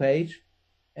valuable page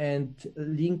and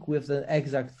link with an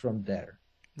exact from there.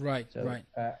 Right. So, right.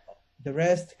 The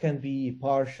rest can be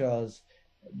partials,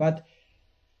 but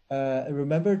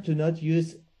remember to not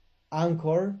use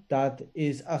anchor that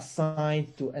is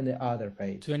assigned to any other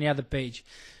page.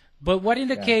 But what in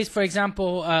the case, for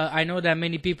example, I know that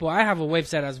many people, I have a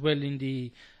website as well in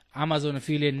the Amazon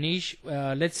affiliate niche.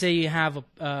 Let's say you have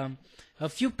a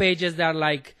few pages that are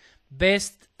like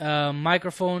best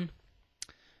microphone.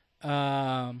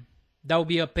 That will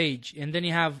be a page. And then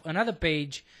you have another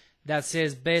page that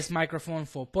says best microphone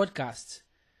for podcasts.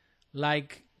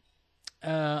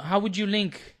 How would you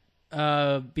link?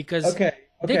 Because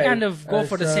they kind of go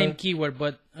for the same keyword,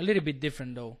 but a little bit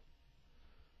different though.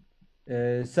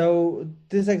 So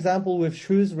this example with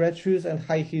shoes, red shoes and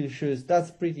high heel shoes, that's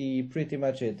pretty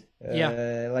much it.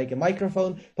 Like a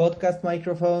microphone, podcast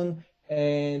microphone,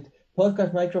 and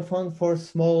podcast microphone for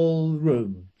small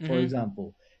room, for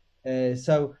example.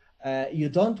 So you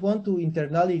don't want to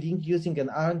internally link using an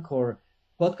anchor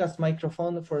podcast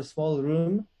microphone for a small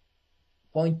room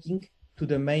pointing to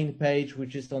the main page,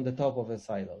 which is on the top of a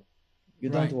silo. You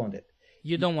don't want it.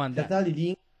 You don't want that.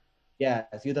 Link, yes,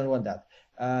 you don't want that.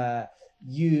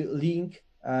 You link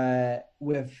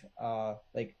with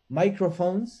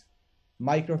microphones,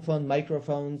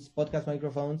 podcast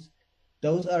microphones.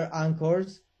 Those are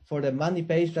anchors for the money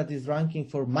page that is ranking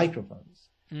for microphones.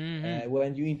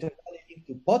 When you internally link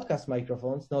to podcast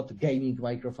microphones, not gaming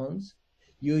microphones,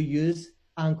 you use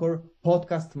anchor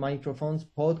podcast microphones,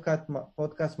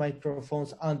 podcast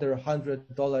microphones under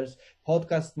 $100,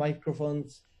 podcast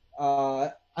microphones,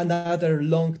 another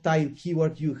long tail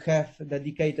keyword you have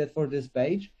dedicated for this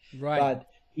page. Right. But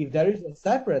if there is a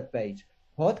separate page,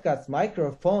 podcast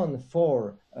microphone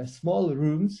for small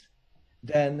rooms,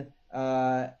 then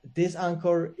this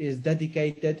anchor is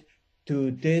dedicated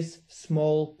to this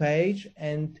small page,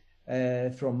 and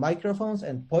from microphones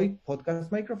and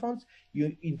podcast microphones,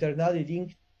 you internally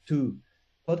link to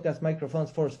podcast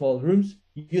microphones for small rooms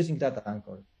using that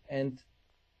anchor. And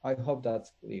I hope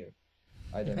that's clear.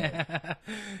 I don't know.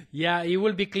 Yeah, it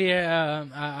will be clear.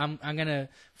 I'm gonna,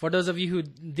 for those of you who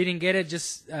didn't get it,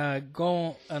 just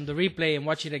go on the replay and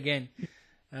watch it again.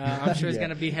 I'm sure it's Yeah.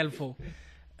 gonna be helpful.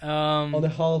 On the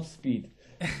half speed.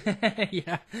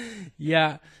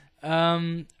 Yeah.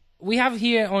 We have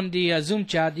here on the Zoom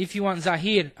chat, if you want,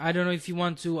 Zahir, I don't know if you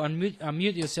want to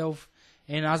unmute yourself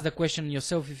and ask the question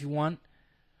yourself if you want.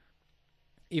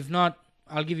 If not,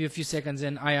 I'll give you a few seconds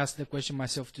and I ask the question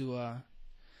myself to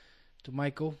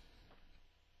Michael.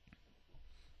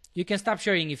 You can stop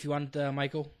sharing if you want,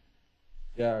 Michael.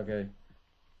 Yeah, okay.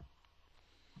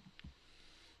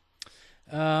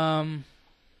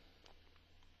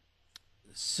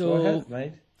 So, go ahead,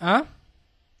 mate. huh?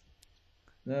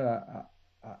 No,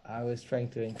 I was trying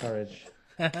to encourage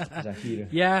Zahir.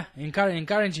 Yeah,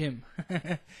 encourage him.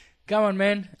 Come on,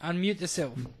 man, unmute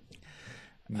yourself.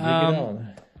 Bring it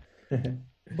on.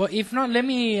 But if not, let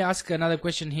me ask another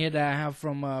question here that I have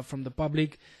from the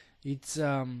public. It's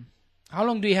how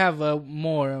long do you have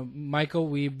more, Michael?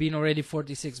 We've been already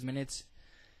 46 minutes.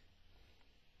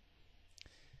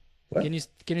 What? Can you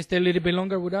stay a little bit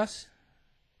longer with us?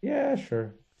 Yeah,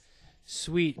 sure.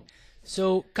 Sweet.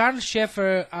 So Carl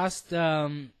Schaeffer asked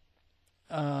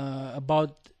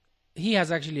about. He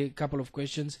has actually a couple of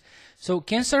questions. So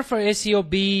can Surfer SEO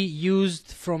be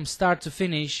used from start to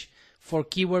finish for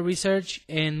keyword research,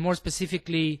 and more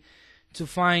specifically to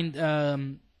find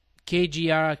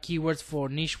KGR keywords for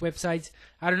niche websites?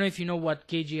 I don't know if you know what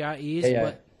KGR is, Yeah.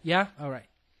 but yeah, all right.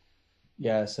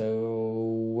 Yeah,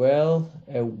 so, well,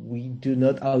 we do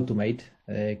not automate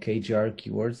KGR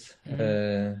keywords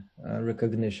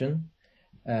recognition.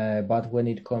 But when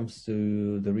it comes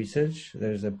to the research,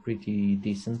 there's a pretty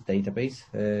decent database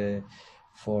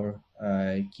for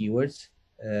keywords,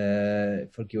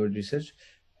 for keyword research.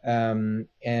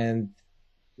 And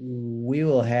we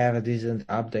will have a decent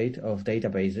update of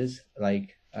databases.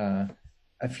 Like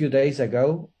a few days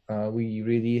ago, we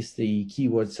released the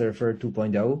Keyword Surfer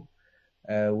 2.0,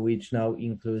 which now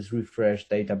includes refreshed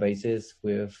databases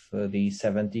with the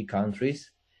 70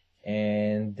 countries.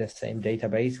 And the same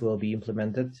database will be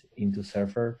implemented into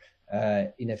Surfer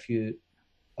in a few.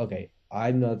 Okay,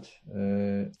 I'm not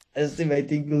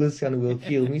estimating. Lucian will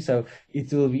kill me, so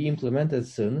it will be implemented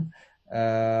soon.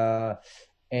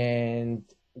 And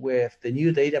with the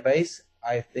new database,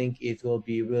 I think it will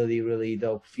be really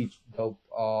dope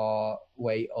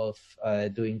way of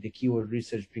doing the keyword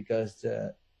research, because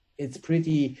it's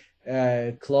pretty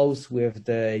close with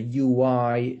the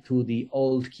UI to the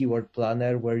old keyword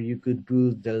planner, where you could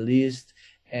build the list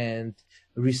and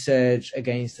research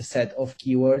against a set of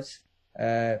keywords.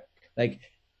 Like,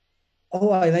 oh,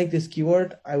 I like this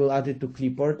keyword, I will add it to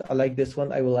clipboard. I like this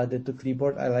one, I will add it to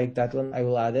clipboard. I like that one, I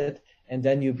will add it. And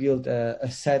then you build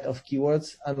a set of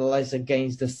keywords, analyze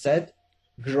against the set,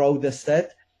 grow the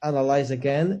set, analyze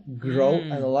again, grow,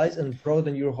 analyze, and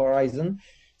broaden your horizon.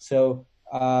 So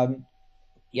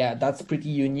yeah, that's pretty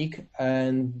unique,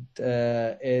 and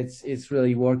it's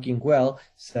really working well.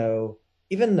 So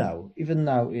even now,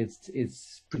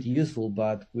 it's pretty useful.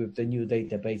 But with the new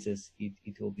databases,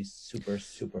 it will be super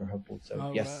helpful. So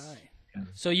All yes. right.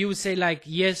 So you would say, like,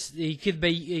 yes, it could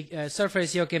be Surfer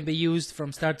SEO can be used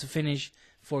from start to finish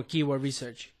for keyword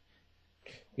research.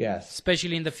 Yes,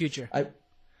 especially in the future.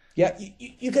 Yeah,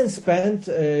 you can spend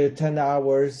 10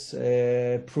 hours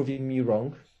proving me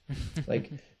wrong,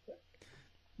 like.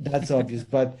 That's obvious,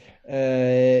 but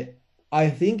I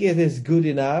think it is good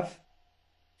enough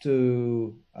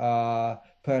to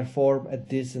perform a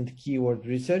decent keyword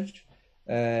research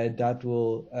that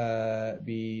will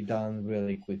be done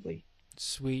really quickly.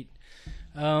 Sweet.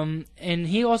 And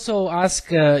he also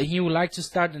asked, he would like to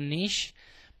start a niche,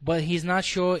 but he's not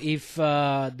sure if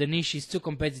the niche is too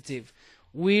competitive.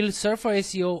 Will Surfer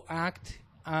SEO act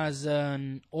as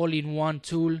an all-in-one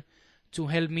tool to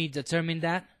help me determine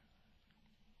that?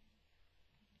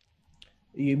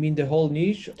 You mean the whole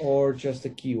niche or just a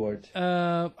keyword?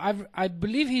 I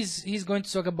believe he's going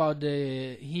to talk about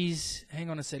hang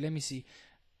on a sec, let me see.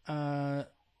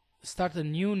 Start a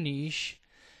new niche.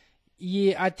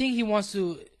 Yeah, I think he wants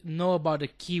to know about the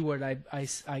keyword, I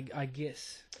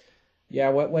guess. Yeah,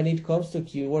 when it comes to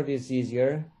keyword, it's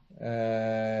easier.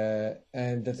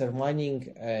 And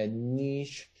determining a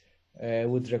niche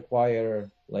would require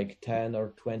like 10 or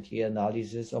 20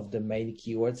 analysis of the main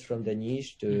keywords from the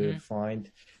niche to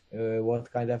find what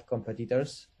kind of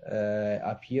competitors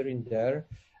appear in there.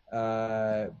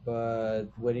 But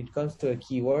when it comes to a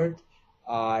keyword,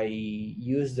 I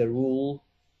use the rule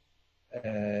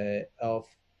of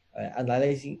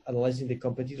analyzing the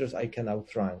competitors I can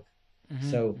outrank.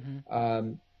 So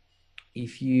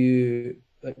if you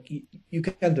you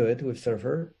can do it with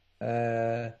Surfer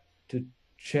to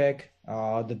check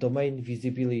the domain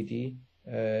visibility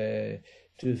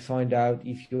to find out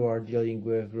if you are dealing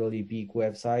with really big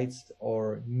websites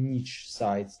or niche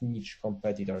sites, niche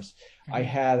competitors. I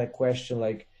had a question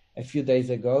like a few days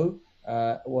ago.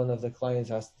 One of the clients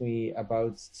asked me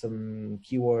about some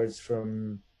keywords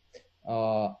from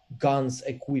guns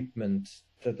equipment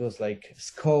that was like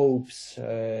scopes,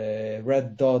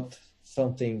 red dot,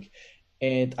 something.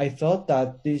 And I thought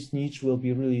that this niche will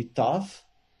be really tough,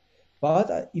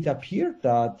 but it appeared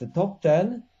that the top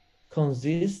 10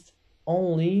 consist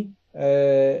only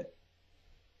of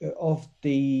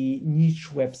the niche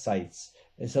websites.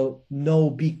 So no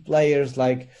big players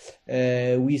like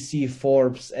we see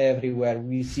Forbes everywhere,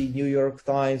 we see New York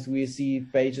Times, we see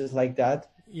pages like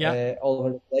that all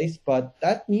over the place. But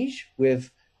that niche with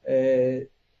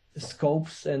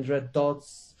scopes and red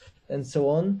dots and so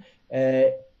on,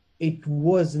 it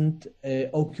wasn't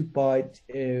occupied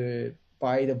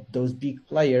by those big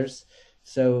players.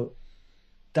 So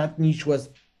that niche was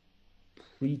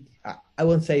pretty, I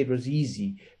won't say it was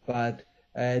easy, but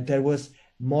there was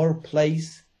more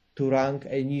place to rank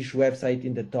a niche website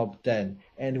in the top 10.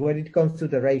 And when it comes to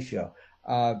the ratio,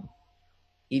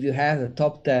 if you have a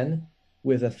top 10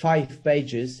 with 5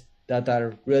 pages that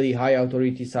are really high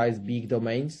authority size big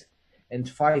domains and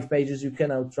 5 pages you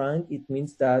can outrank, it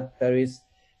means that there is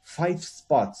 5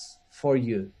 spots for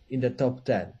you in the top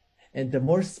 10. And the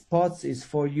more spots is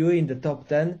for you in the top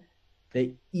 10,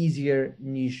 the easier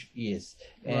niche is.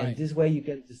 And this way you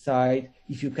can decide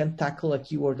if you can tackle a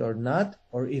keyword or not,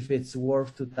 or if it's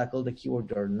worth to tackle the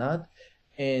keyword or not.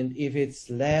 And if it's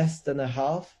less than a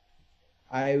half,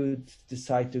 I would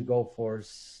decide to go for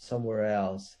somewhere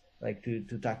else, like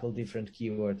to tackle different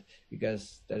keyword,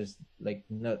 because there's like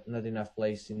not enough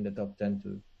place in the top 10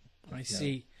 to. I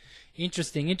see.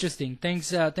 Interesting.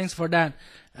 Thanks for that.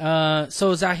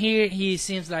 So Zahir, he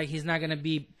seems like he's not gonna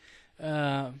be.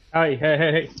 Hi,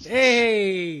 hey.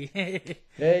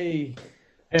 Hey,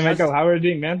 Michael, how are you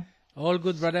doing, man? All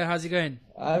good, brother. How's it going?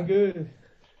 I'm good.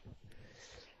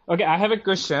 Okay, I have a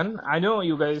question. I know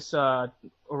you guys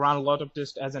run a lot of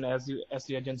tests as an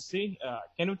SEO agency.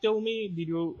 Can you tell me, did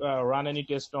you run any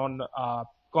test on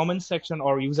comment section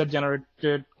or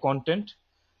user-generated content?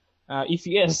 If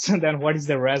yes, then what is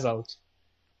the result?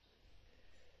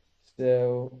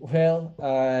 So, well,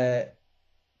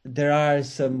 there are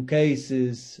some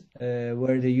cases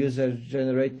where the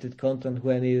user-generated content,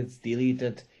 when it's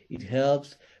deleted, it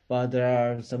helps, but there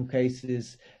are some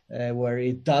cases where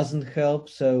it doesn't help.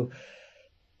 So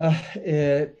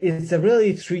it's a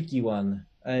really tricky one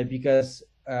because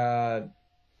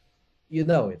you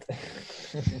know it.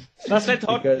 That's I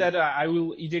thought that I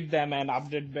will edit them and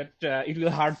update, but it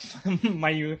will hurt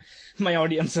my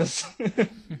audiences.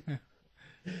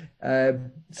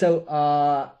 So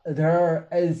there are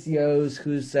SEOs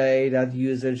who say that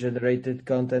user-generated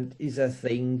content is a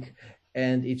thing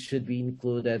and it should be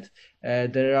included.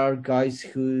 There are guys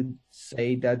who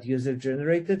say that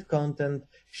user-generated content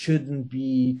shouldn't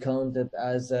be counted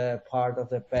as a part of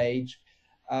the page,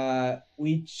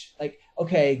 which, like,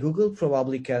 okay, Google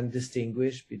probably can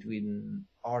distinguish between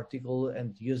article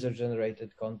and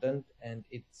user-generated content, and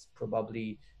it's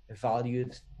probably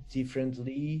valued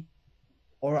differently.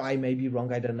 Or I may be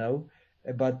wrong, I don't know.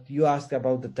 But you asked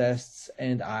about the tests,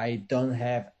 and I don't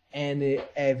have any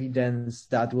evidence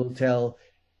that will tell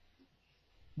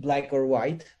black or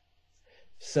white.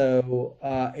 So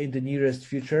in the nearest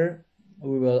future,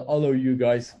 we will allow you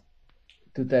guys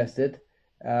to test it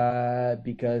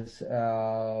because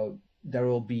there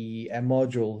will be a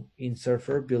module in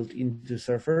Surfer, built into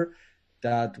Surfer,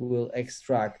 that will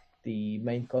extract the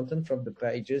main content from the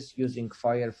pages using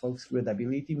Firefox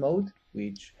readability mode,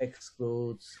 which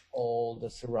excludes all the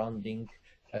surrounding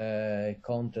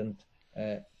content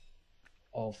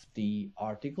of the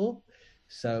article.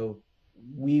 So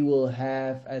we will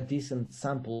have a decent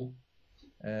sample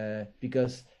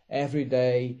because every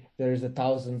day there are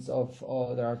thousands of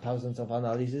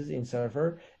analyses in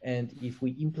Surfer, and if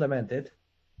we implement it,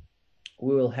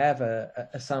 we will have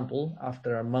a sample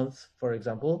after a month, for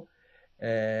example,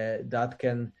 that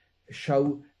can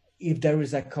show if there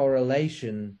is a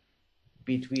correlation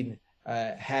between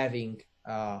having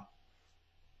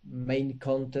main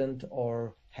content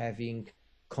or having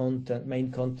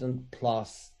main content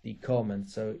plus the comment.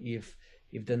 So if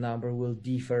the number will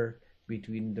differ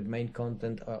between the main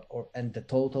content and the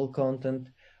total content,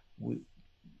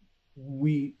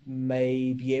 we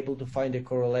may be able to find a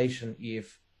correlation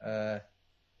if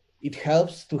it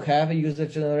helps to have a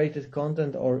user-generated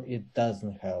content or it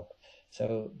doesn't help.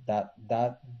 So that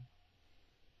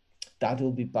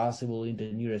will be possible in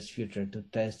the nearest future to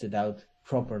test it out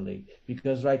properly,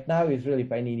 because right now it's really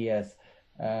pain in the ass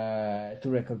to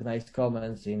recognize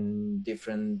comments in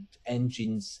different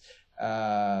engines.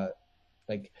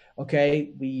 Like,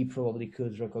 okay, we probably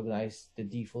could recognize the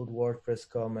default WordPress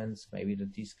comments, maybe the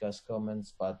Disqus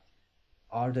comments, but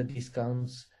are the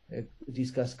Disqus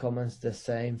comments the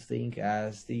same thing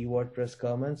as the WordPress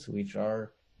comments, which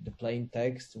are the plain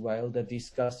text, while the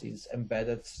Disqus is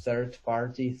embedded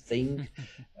third-party thing?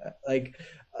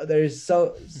 There is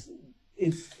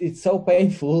it's so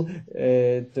painful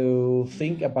to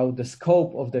think about the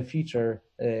scope of the feature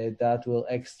that will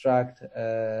extract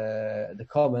the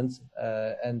comments,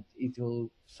 and it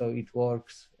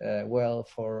works well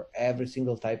for every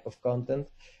single type of content,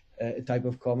 type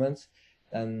of comments.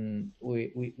 And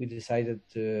we decided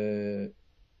to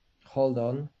hold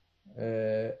on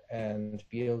and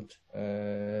build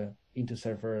into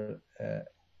Surfer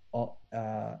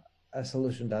a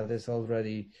solution that is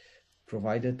already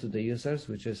provided to the users,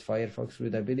 which is Firefox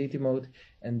readability mode,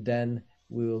 and then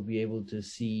we will be able to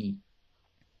see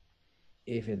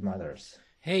if it matters.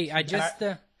 Hey, I just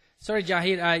sorry,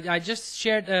 Jahir, I just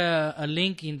shared a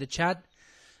link in the chat.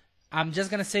 I'm just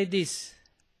gonna say this.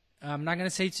 I'm not gonna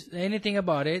say anything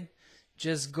about it.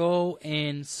 Just go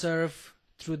and surf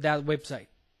through that website.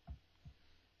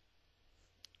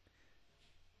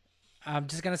 I'm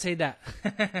just gonna say that.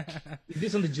 Is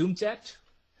this on the Zoom chat?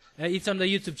 It's on the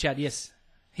YouTube chat, yes.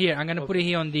 Here, I'm gonna put it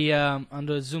here on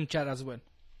the Zoom chat as well.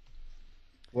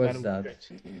 What's that?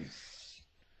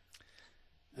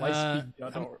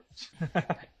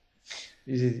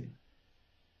 Is it?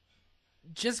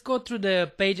 Just go through the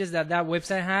pages that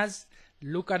website has.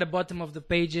 Look at the bottom of the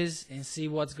pages and see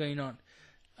what's going on.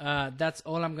 That's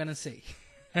all I'm gonna say.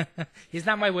 It's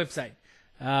not my website,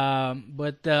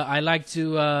 but I like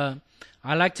to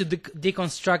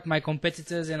deconstruct my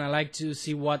competitors, and I like to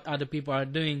see what other people are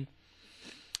doing.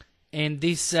 And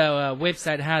this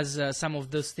website has some of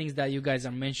those things that you guys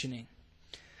are mentioning,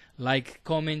 like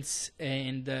comments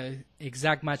and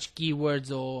exact match keywords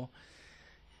or.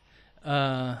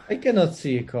 I cannot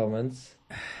see comments.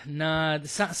 Nah,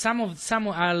 some I'll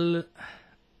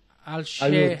share. I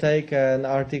will take an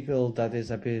article that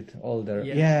is a bit older.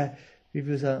 Yeah,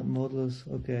 reviews are models.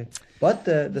 Okay, but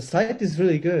the site is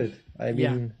really good. I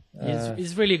mean,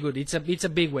 it's really good. It's a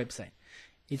big website.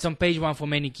 It's on page 1 for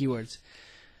many keywords.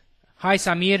 Hi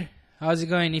Samir, how's it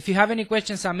going? If you have any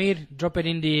questions, Samir, drop it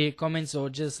in the comments or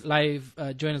just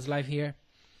join us live here.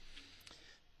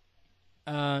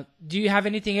 Do you have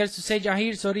anything else to say,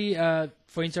 Jahir? Sorry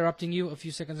for interrupting you a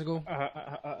few seconds ago.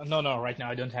 No, right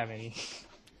now I don't have any.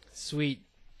 Sweet.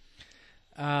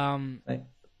 I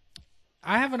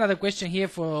have another question here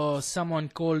for someone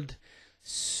called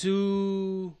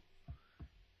Su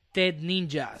Ted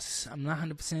Ninjas. I'm not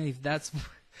 100% if that's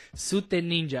Su Ted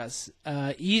Ninjas.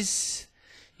 Is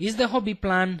the hobby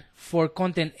plan for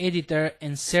content editor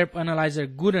and SERP analyzer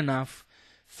good enough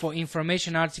for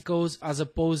information articles as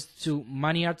opposed to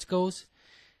money articles?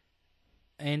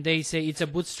 And they say it's a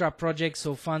bootstrap project,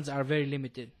 so funds are very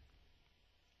limited.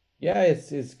 Yeah,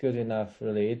 it's good enough,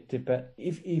 really. It depends.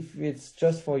 If it's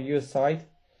just for your site,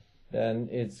 then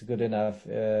it's good enough.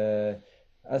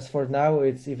 As for now,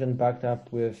 it's even backed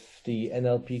up with the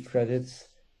NLP credits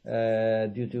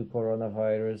due to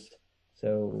coronavirus.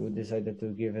 So we decided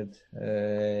to give it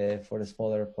for the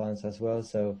smaller plans as well.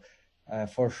 So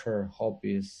for sure,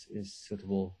 hobby is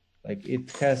suitable. Like,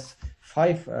 it has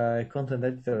 5 content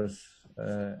editors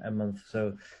a month,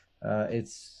 so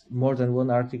it's more than 1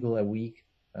 article a week.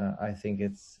 I think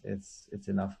it's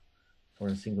enough for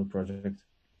a single project.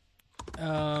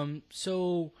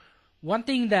 So one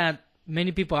thing that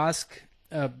many people ask,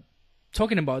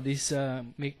 talking about this,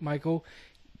 Michael,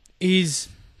 is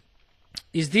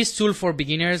this tool for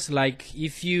beginners? Like,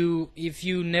 if you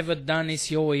never done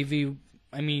SEO,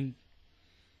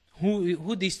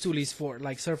 who this tool is for?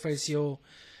 Like Surfer SEO,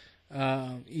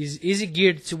 is it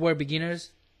geared toward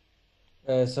beginners?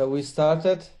 So we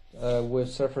started with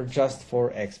Surfer just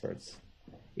for experts.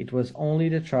 It was only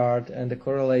the chart and the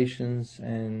correlations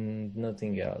and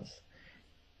nothing else.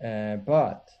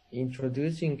 But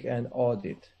introducing an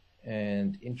audit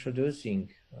and introducing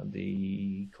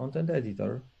the content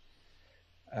editor,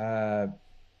 I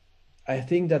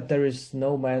think that there is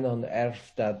no man on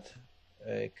earth that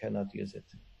cannot use it.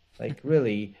 Like,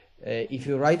 really, if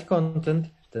you write content,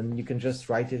 then you can just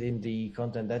write it in the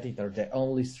content editor. The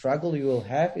only struggle you will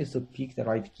have is to pick the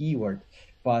right keyword.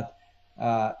 But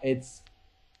it's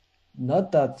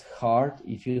not that hard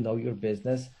if you know your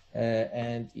business,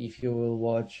 and if you will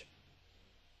watch.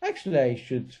 Actually, I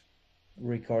should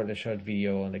record a short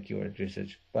video on the keyword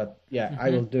research, but yeah, I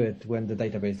will do it when the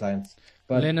database lands.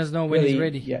 But Let us know when it's really,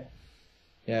 ready.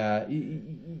 yeah,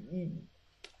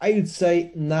 I would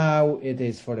say now it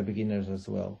is for the beginners as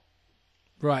well.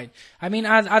 Right. I mean,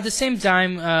 at the same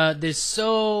time, there's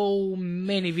so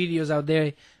many videos out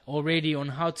there already on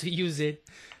how to use it.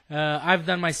 I've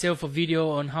done myself a video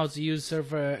on how to use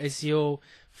Surfer SEO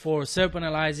for SERP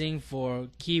analyzing, for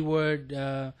keyword,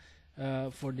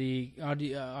 for the how do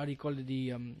you call it,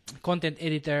 the content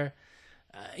editor.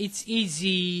 It's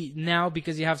easy now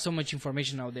because you have so much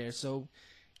information out there. So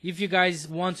if you guys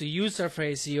want to use Surfer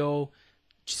SEO,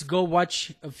 just go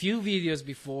watch a few videos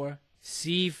before,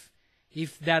 see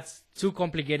if that's too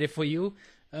complicated for you.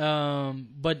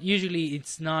 But usually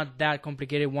it's not that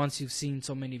complicated once you've seen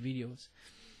so many videos.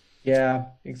 Yeah,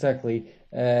 exactly.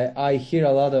 I hear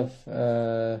a lot of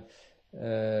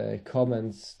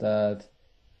comments that,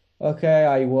 okay,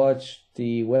 I watched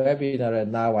the webinar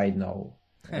and now I know.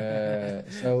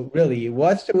 So really,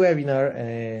 watch the webinar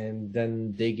and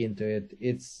then dig into it.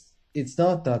 It's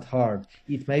not that hard.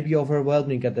 It may be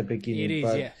overwhelming at the beginning. It is,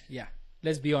 but yeah.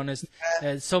 Let's be honest.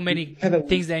 So many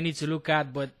things that I need to look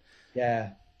at, but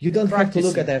yeah, you don't have to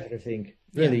look practicing. at everything.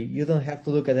 Really, you don't have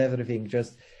to look at everything.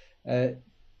 Just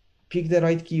pick the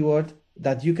right keyword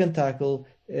that you can tackle.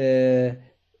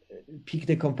 Pick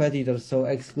the competitors. So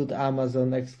exclude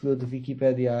Amazon, exclude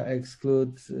Wikipedia,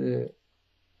 exclude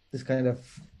this kind of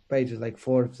pages like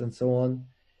Forbes and so on,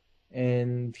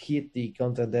 and hit the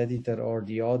content editor or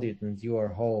the audit, and you are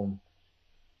home.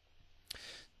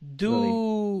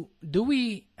 Do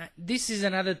we? This is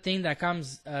another thing that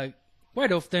comes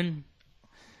quite often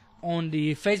on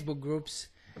the Facebook groups.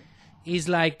 Is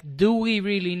like, do we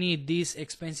really need these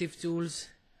expensive tools?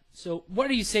 So, what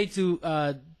do you say to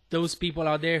those people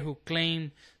out there who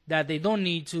claim that they don't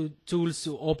need tools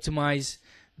to optimize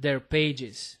their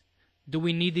pages? Do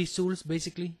we need these tools,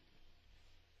 basically?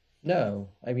 No,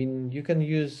 I mean, you can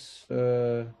use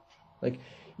like,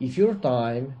 if your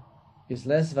time is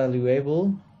less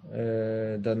valuable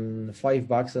than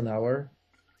 $5 an hour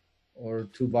or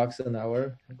 $2 an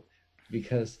hour,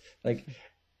 because like,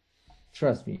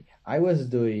 trust me, I was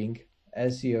doing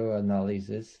SEO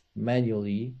analysis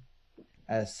manually,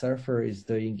 as Surfer is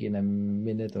doing in a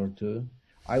minute or two.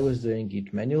 I was doing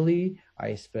it manually.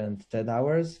 I spent 10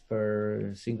 hours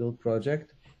per single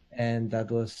project, and that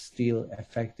was still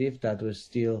effective. That was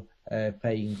still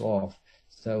paying off.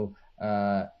 So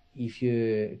if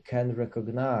you can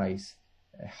recognize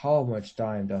how much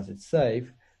time does it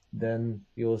save, then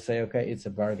you will say, okay, it's a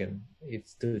bargain.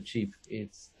 It's too cheap.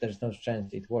 There's no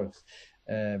chance it works,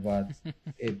 but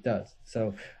it does.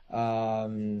 So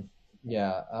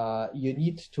you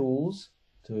need tools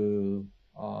to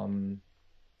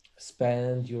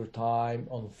spend your time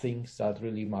on things that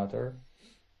really matter.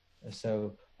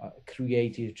 So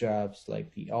creative jobs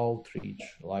like the outreach,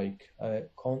 like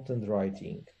content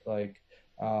writing, like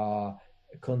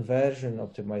conversion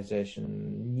optimization,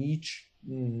 niche,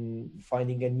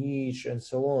 finding a niche and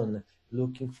so on,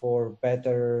 looking for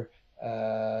better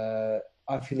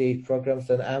affiliate programs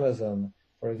than Amazon,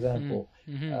 for example.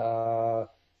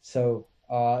 So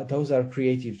those are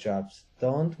creative jobs.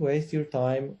 Don't waste your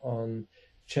time on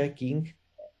checking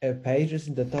pages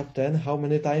in the top 10. How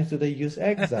many times do they use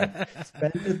exact?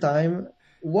 Spend the time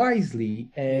wisely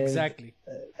and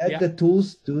let the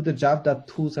tools do the job that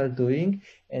tools are doing,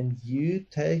 and you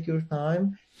take your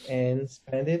time and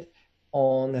spend it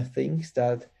on things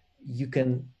that you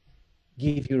can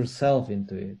give yourself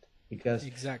into it. Because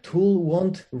tool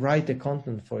won't write the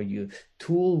content for you.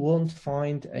 Tool won't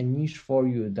find a niche for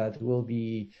you that will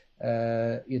be,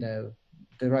 the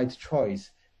right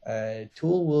choice.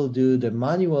 Tool will do the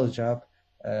manual job,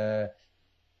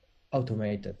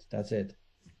 automated. That's it.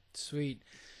 Sweet.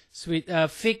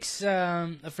 Fix,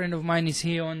 a friend of mine, is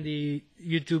here on the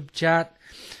YouTube chat.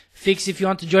 Fix, if you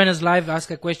want to join us live, ask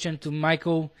a question to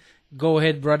Michael. Go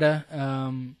ahead, brother,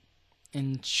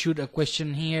 and shoot a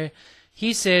question here.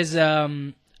 He says,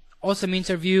 awesome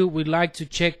interview. We'd like to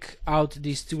check out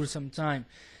this tool sometime.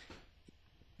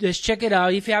 Just check it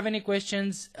out. If you have any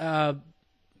questions,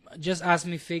 just ask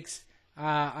me, Fix.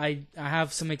 I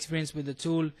have some experience with the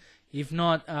tool. If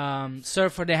not,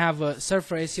 Surfer, they have a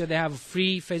Surfer SEO. They have a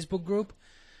free Facebook group.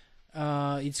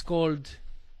 It's called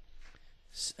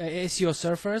SEO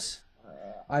Surfers.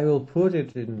 I will put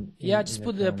it in. Just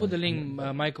put the link,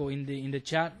 Michael, in the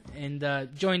chat, and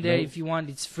join there if you want.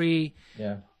 It's free.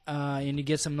 Yeah. And you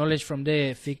get some knowledge from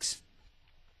there, Fix.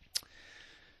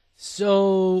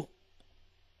 So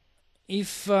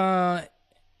if I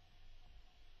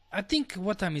think,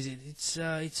 what time is it?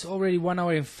 It's already 1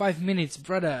 hour and 5 minutes,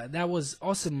 brother. That was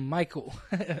awesome, Michael.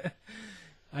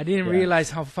 I didn't Yeah.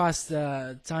 realize how fast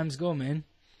times go, man.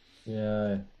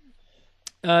 Yeah.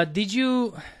 Did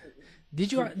you We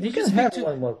speak can have to?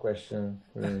 one more question,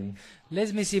 really.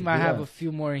 Let me see if I have Yeah. a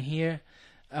few more in here.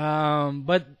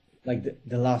 But Like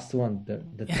the last one,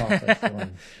 the toughest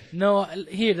one. no,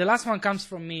 here the last one comes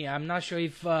from me. I'm not sure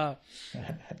if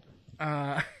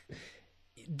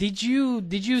did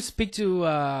you speak to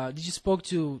did you spoke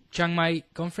to Chiang Mai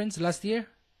conference last year,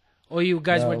 or you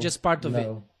guys were No, just part of it?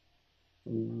 no.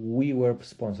 We were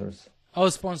sponsors. Oh,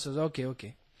 sponsors. Okay,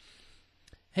 okay.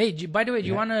 Hey, by the way, do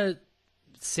you Yeah. wanna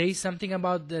say something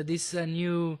about this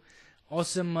new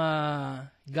awesome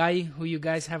guy who you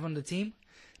guys have on the team,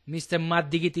 Mr.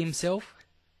 Matt Diggity himself?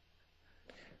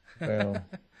 Well,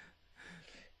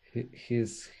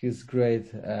 he's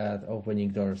great at opening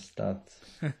doors. That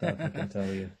I can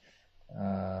tell you.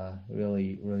 Really,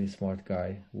 really smart guy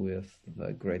with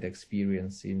great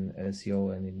experience in SEO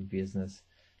and in business.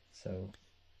 So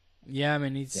Yeah, I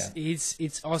mean yeah,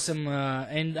 it's awesome,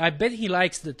 and I bet he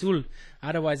likes the tool.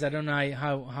 Otherwise, I don't know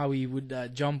how he would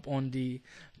jump on the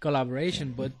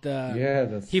collaboration. But yeah,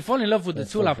 that's he fell in love with the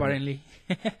that's tool for sure. apparently.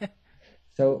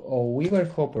 So we were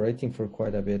cooperating for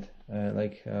quite a bit.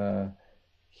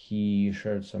 He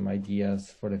shared some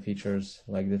ideas for the features,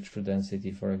 like the true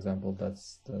density, for example.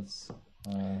 That's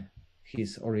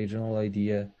his original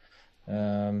idea.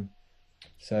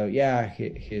 So yeah,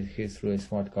 he's really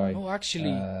smart guy. Oh,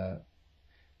 actually, Uh,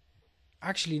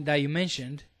 that you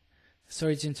mentioned.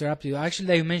 Sorry to interrupt you. Actually,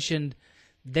 that you mentioned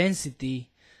density.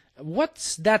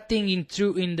 What's that thing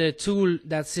in the tool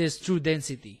that says true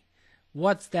density?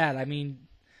 What's that? I mean,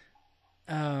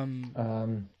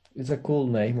 it's a cool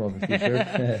name of a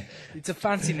feature. it's a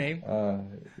fancy name.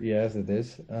 Yes, it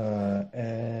is.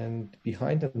 And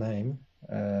behind the name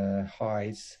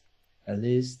hides a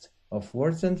list of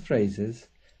words and phrases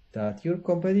that your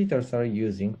competitors are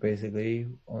using basically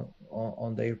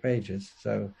on their pages.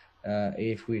 So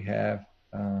if we have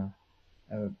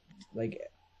like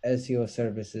SEO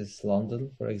services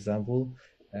London, for example,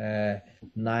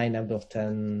 9 out of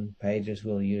 10 pages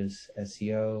will use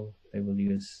SEO. They will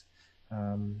use I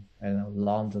don't know,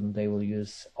 London. They will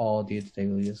use audit. They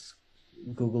will use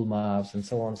Google Maps, and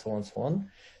so on, so on, so on.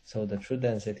 So the true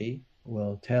density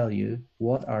will tell you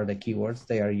what are the keywords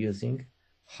they are using,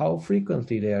 how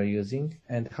frequently they are using,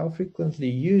 and how frequently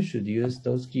you should use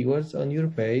those keywords on your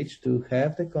page to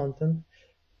have the content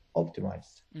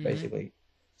optimized, basically.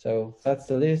 So that's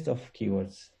the list of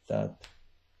keywords that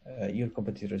your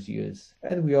competitors use.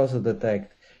 And we also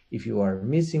detect if you are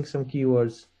missing some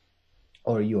keywords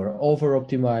or you are over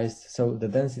optimized. So the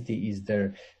density is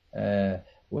there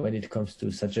when it comes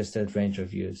to suggested range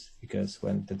of use, because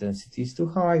when the density is too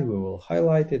high, we will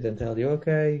highlight it and tell you,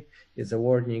 okay, it's a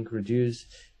warning, reduce.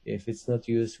 If it's not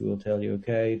used, we will tell you,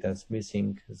 okay, that's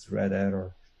missing, it's red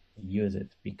error, use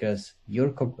it, because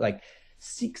you're like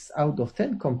 6 out of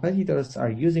 10 competitors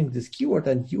are using this keyword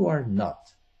and you are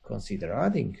not. Consider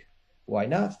adding. Why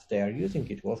not? They are using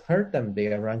it. What hurt them? They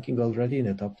are ranking already in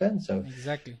the top 10. So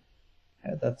Exactly.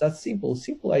 that's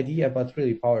simple idea, but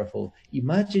really powerful.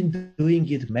 Imagine doing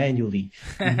it manually.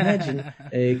 Imagine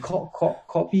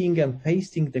copying and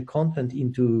pasting the content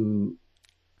into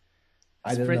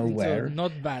I don't know where.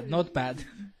 Not bad.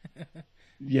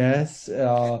 Yes,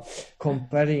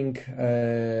 comparing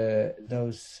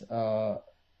those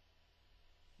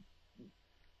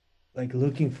like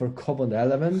looking for common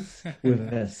elements with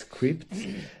a script.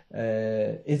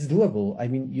 It's doable. I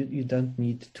mean, you don't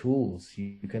need tools.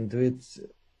 You can do it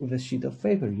with a sheet of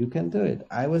paper. You can do it.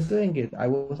 I was doing it. I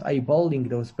was eyeballing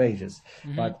those pages,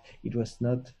 but it was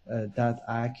not that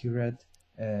accurate.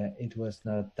 It was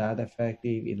not that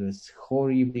effective. It was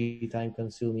horribly time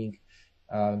consuming.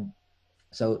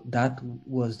 So that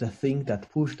was the thing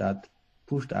that pushed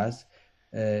us,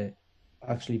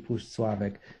 actually pushed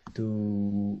Sławek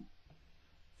to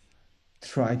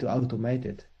try to automate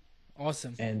it.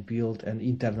 Awesome. And build an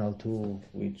internal tool,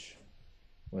 which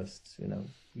was,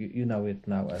 you know it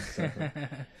now as Surfer.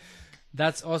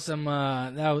 That's awesome.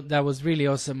 That was really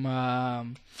awesome,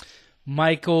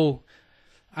 Michael.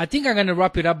 I think I'm gonna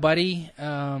wrap it up, buddy.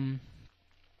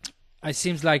 It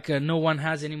seems like no one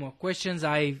has any more questions.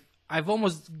 I've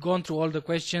almost gone through all the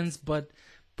questions, but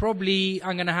probably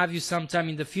I'm gonna have you sometime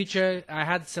in the future. I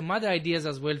had some other ideas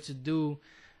as well to do.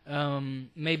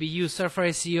 Maybe use Surfer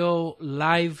SEO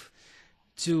live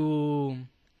to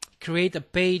create a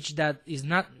page that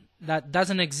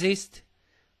doesn't exist,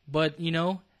 but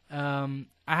I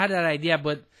had that idea,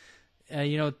 but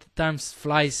times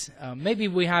flies. Maybe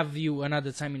we have you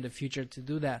another time in the future to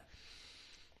do that.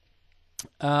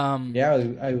 Yeah,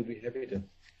 I would be happy to.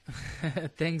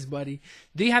 Thanks, buddy.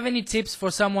 Do you have any tips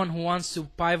for someone who wants to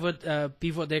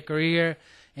pivot their career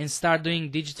and start doing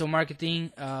digital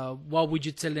marketing? What would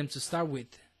you tell them to start with?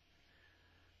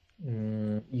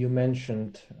 You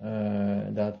mentioned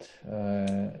that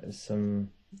some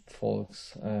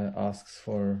folks asks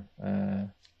for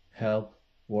help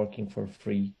working for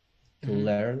free to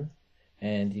learn,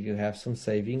 and if you have some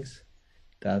savings,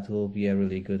 that will be a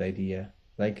really good idea.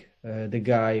 Like the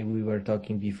guy we were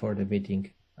talking before the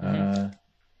meeting,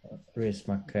 Rhys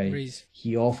McKay,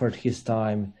 he offered his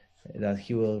time that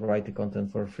he will write the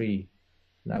content for free.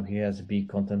 Now he has a big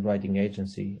content writing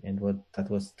agency, and that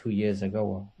was 2 years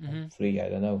ago, 3, I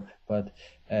don't know. But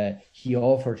he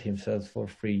offered himself for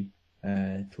free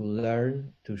to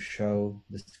learn, to show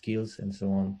the skills and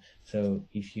so on. So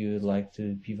if you like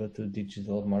to pivot to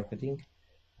digital marketing,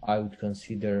 I would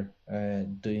consider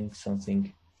doing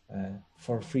something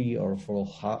for free or for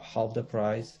half the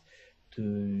price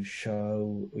to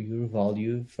show your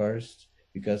value first,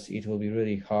 because it will be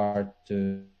really hard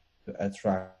to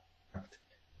attract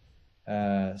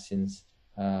since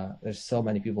there's so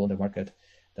many people in the market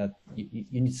that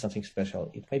you need something special.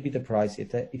 It may be the price,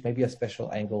 it may be a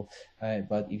special angle,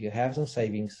 but if you have some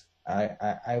savings,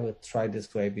 I would try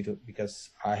this way because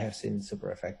I have seen it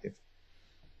super effective.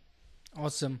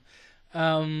 Awesome.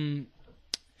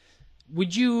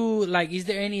 Would you is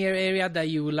there any area that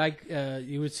you would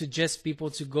you would suggest people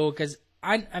to go? Because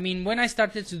I mean, when I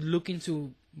started to look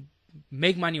into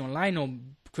make money online or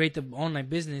create an online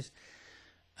business,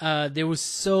 there's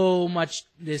so much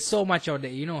out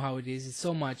there. You know how it is. It's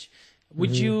so much.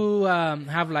 Would you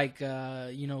have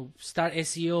start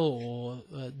SEO or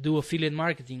do affiliate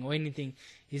marketing or anything?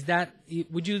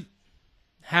 Would you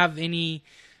have any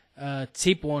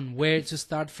tip on where to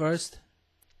start first?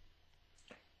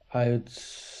 I would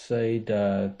say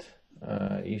that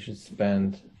you should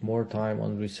spend more time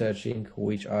on researching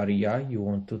which area you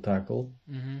want to tackle.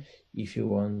 If you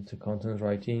want content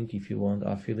writing, if you want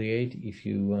affiliate, if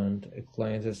you want a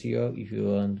client SEO, if you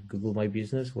want Google My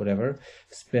Business, whatever,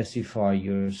 specify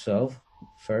yourself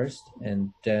first,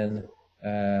 and then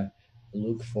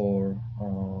look for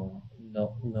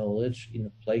knowledge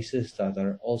in places that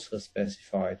are also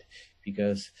specified.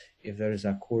 Because if there is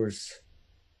a course,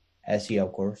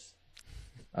 SEO course,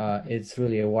 it's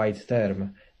really a wide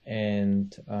term,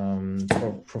 and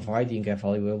providing a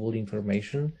valuable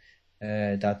information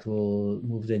that will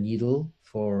move the needle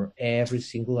for every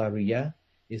single area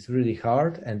is really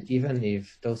hard. And even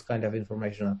if those kind of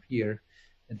information appear,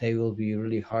 they will be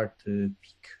really hard to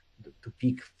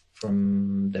pick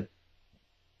from the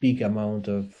big amount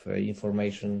of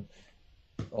information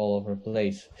all over the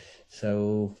place.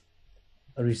 So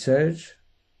research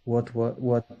what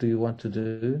do you want to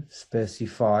do,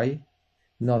 specify,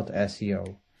 not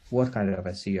SEO, what kind of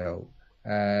SEO,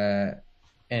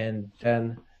 and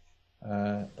then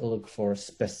look for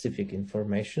specific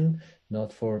information,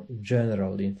 not for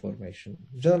general information.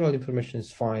 General information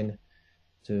is fine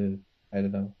to, I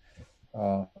don't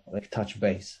know, touch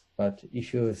base, but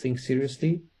if you think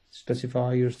seriously,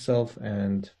 specify yourself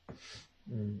and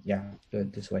do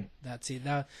it this way. That's it.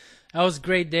 That was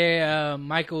great there,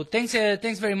 Michael. Thanks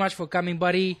very much for coming,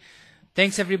 buddy.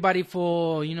 Thanks everybody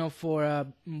for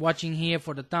watching here,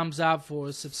 for the thumbs up,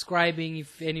 for subscribing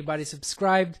if anybody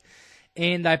subscribed.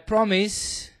 And I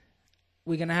promise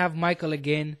we're gonna have Michael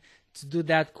again to do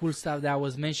that cool stuff that I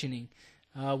was mentioning.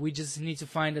 We just need to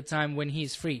find a time when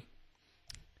he's free.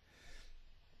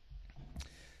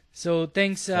 So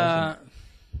thanks, Awesome.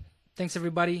 Thanks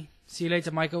everybody. See you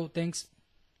later, Michael. Thanks.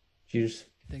 Cheers.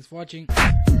 Thanks for watching.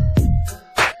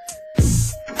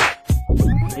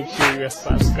 Make sure you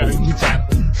subscribe to the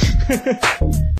channel.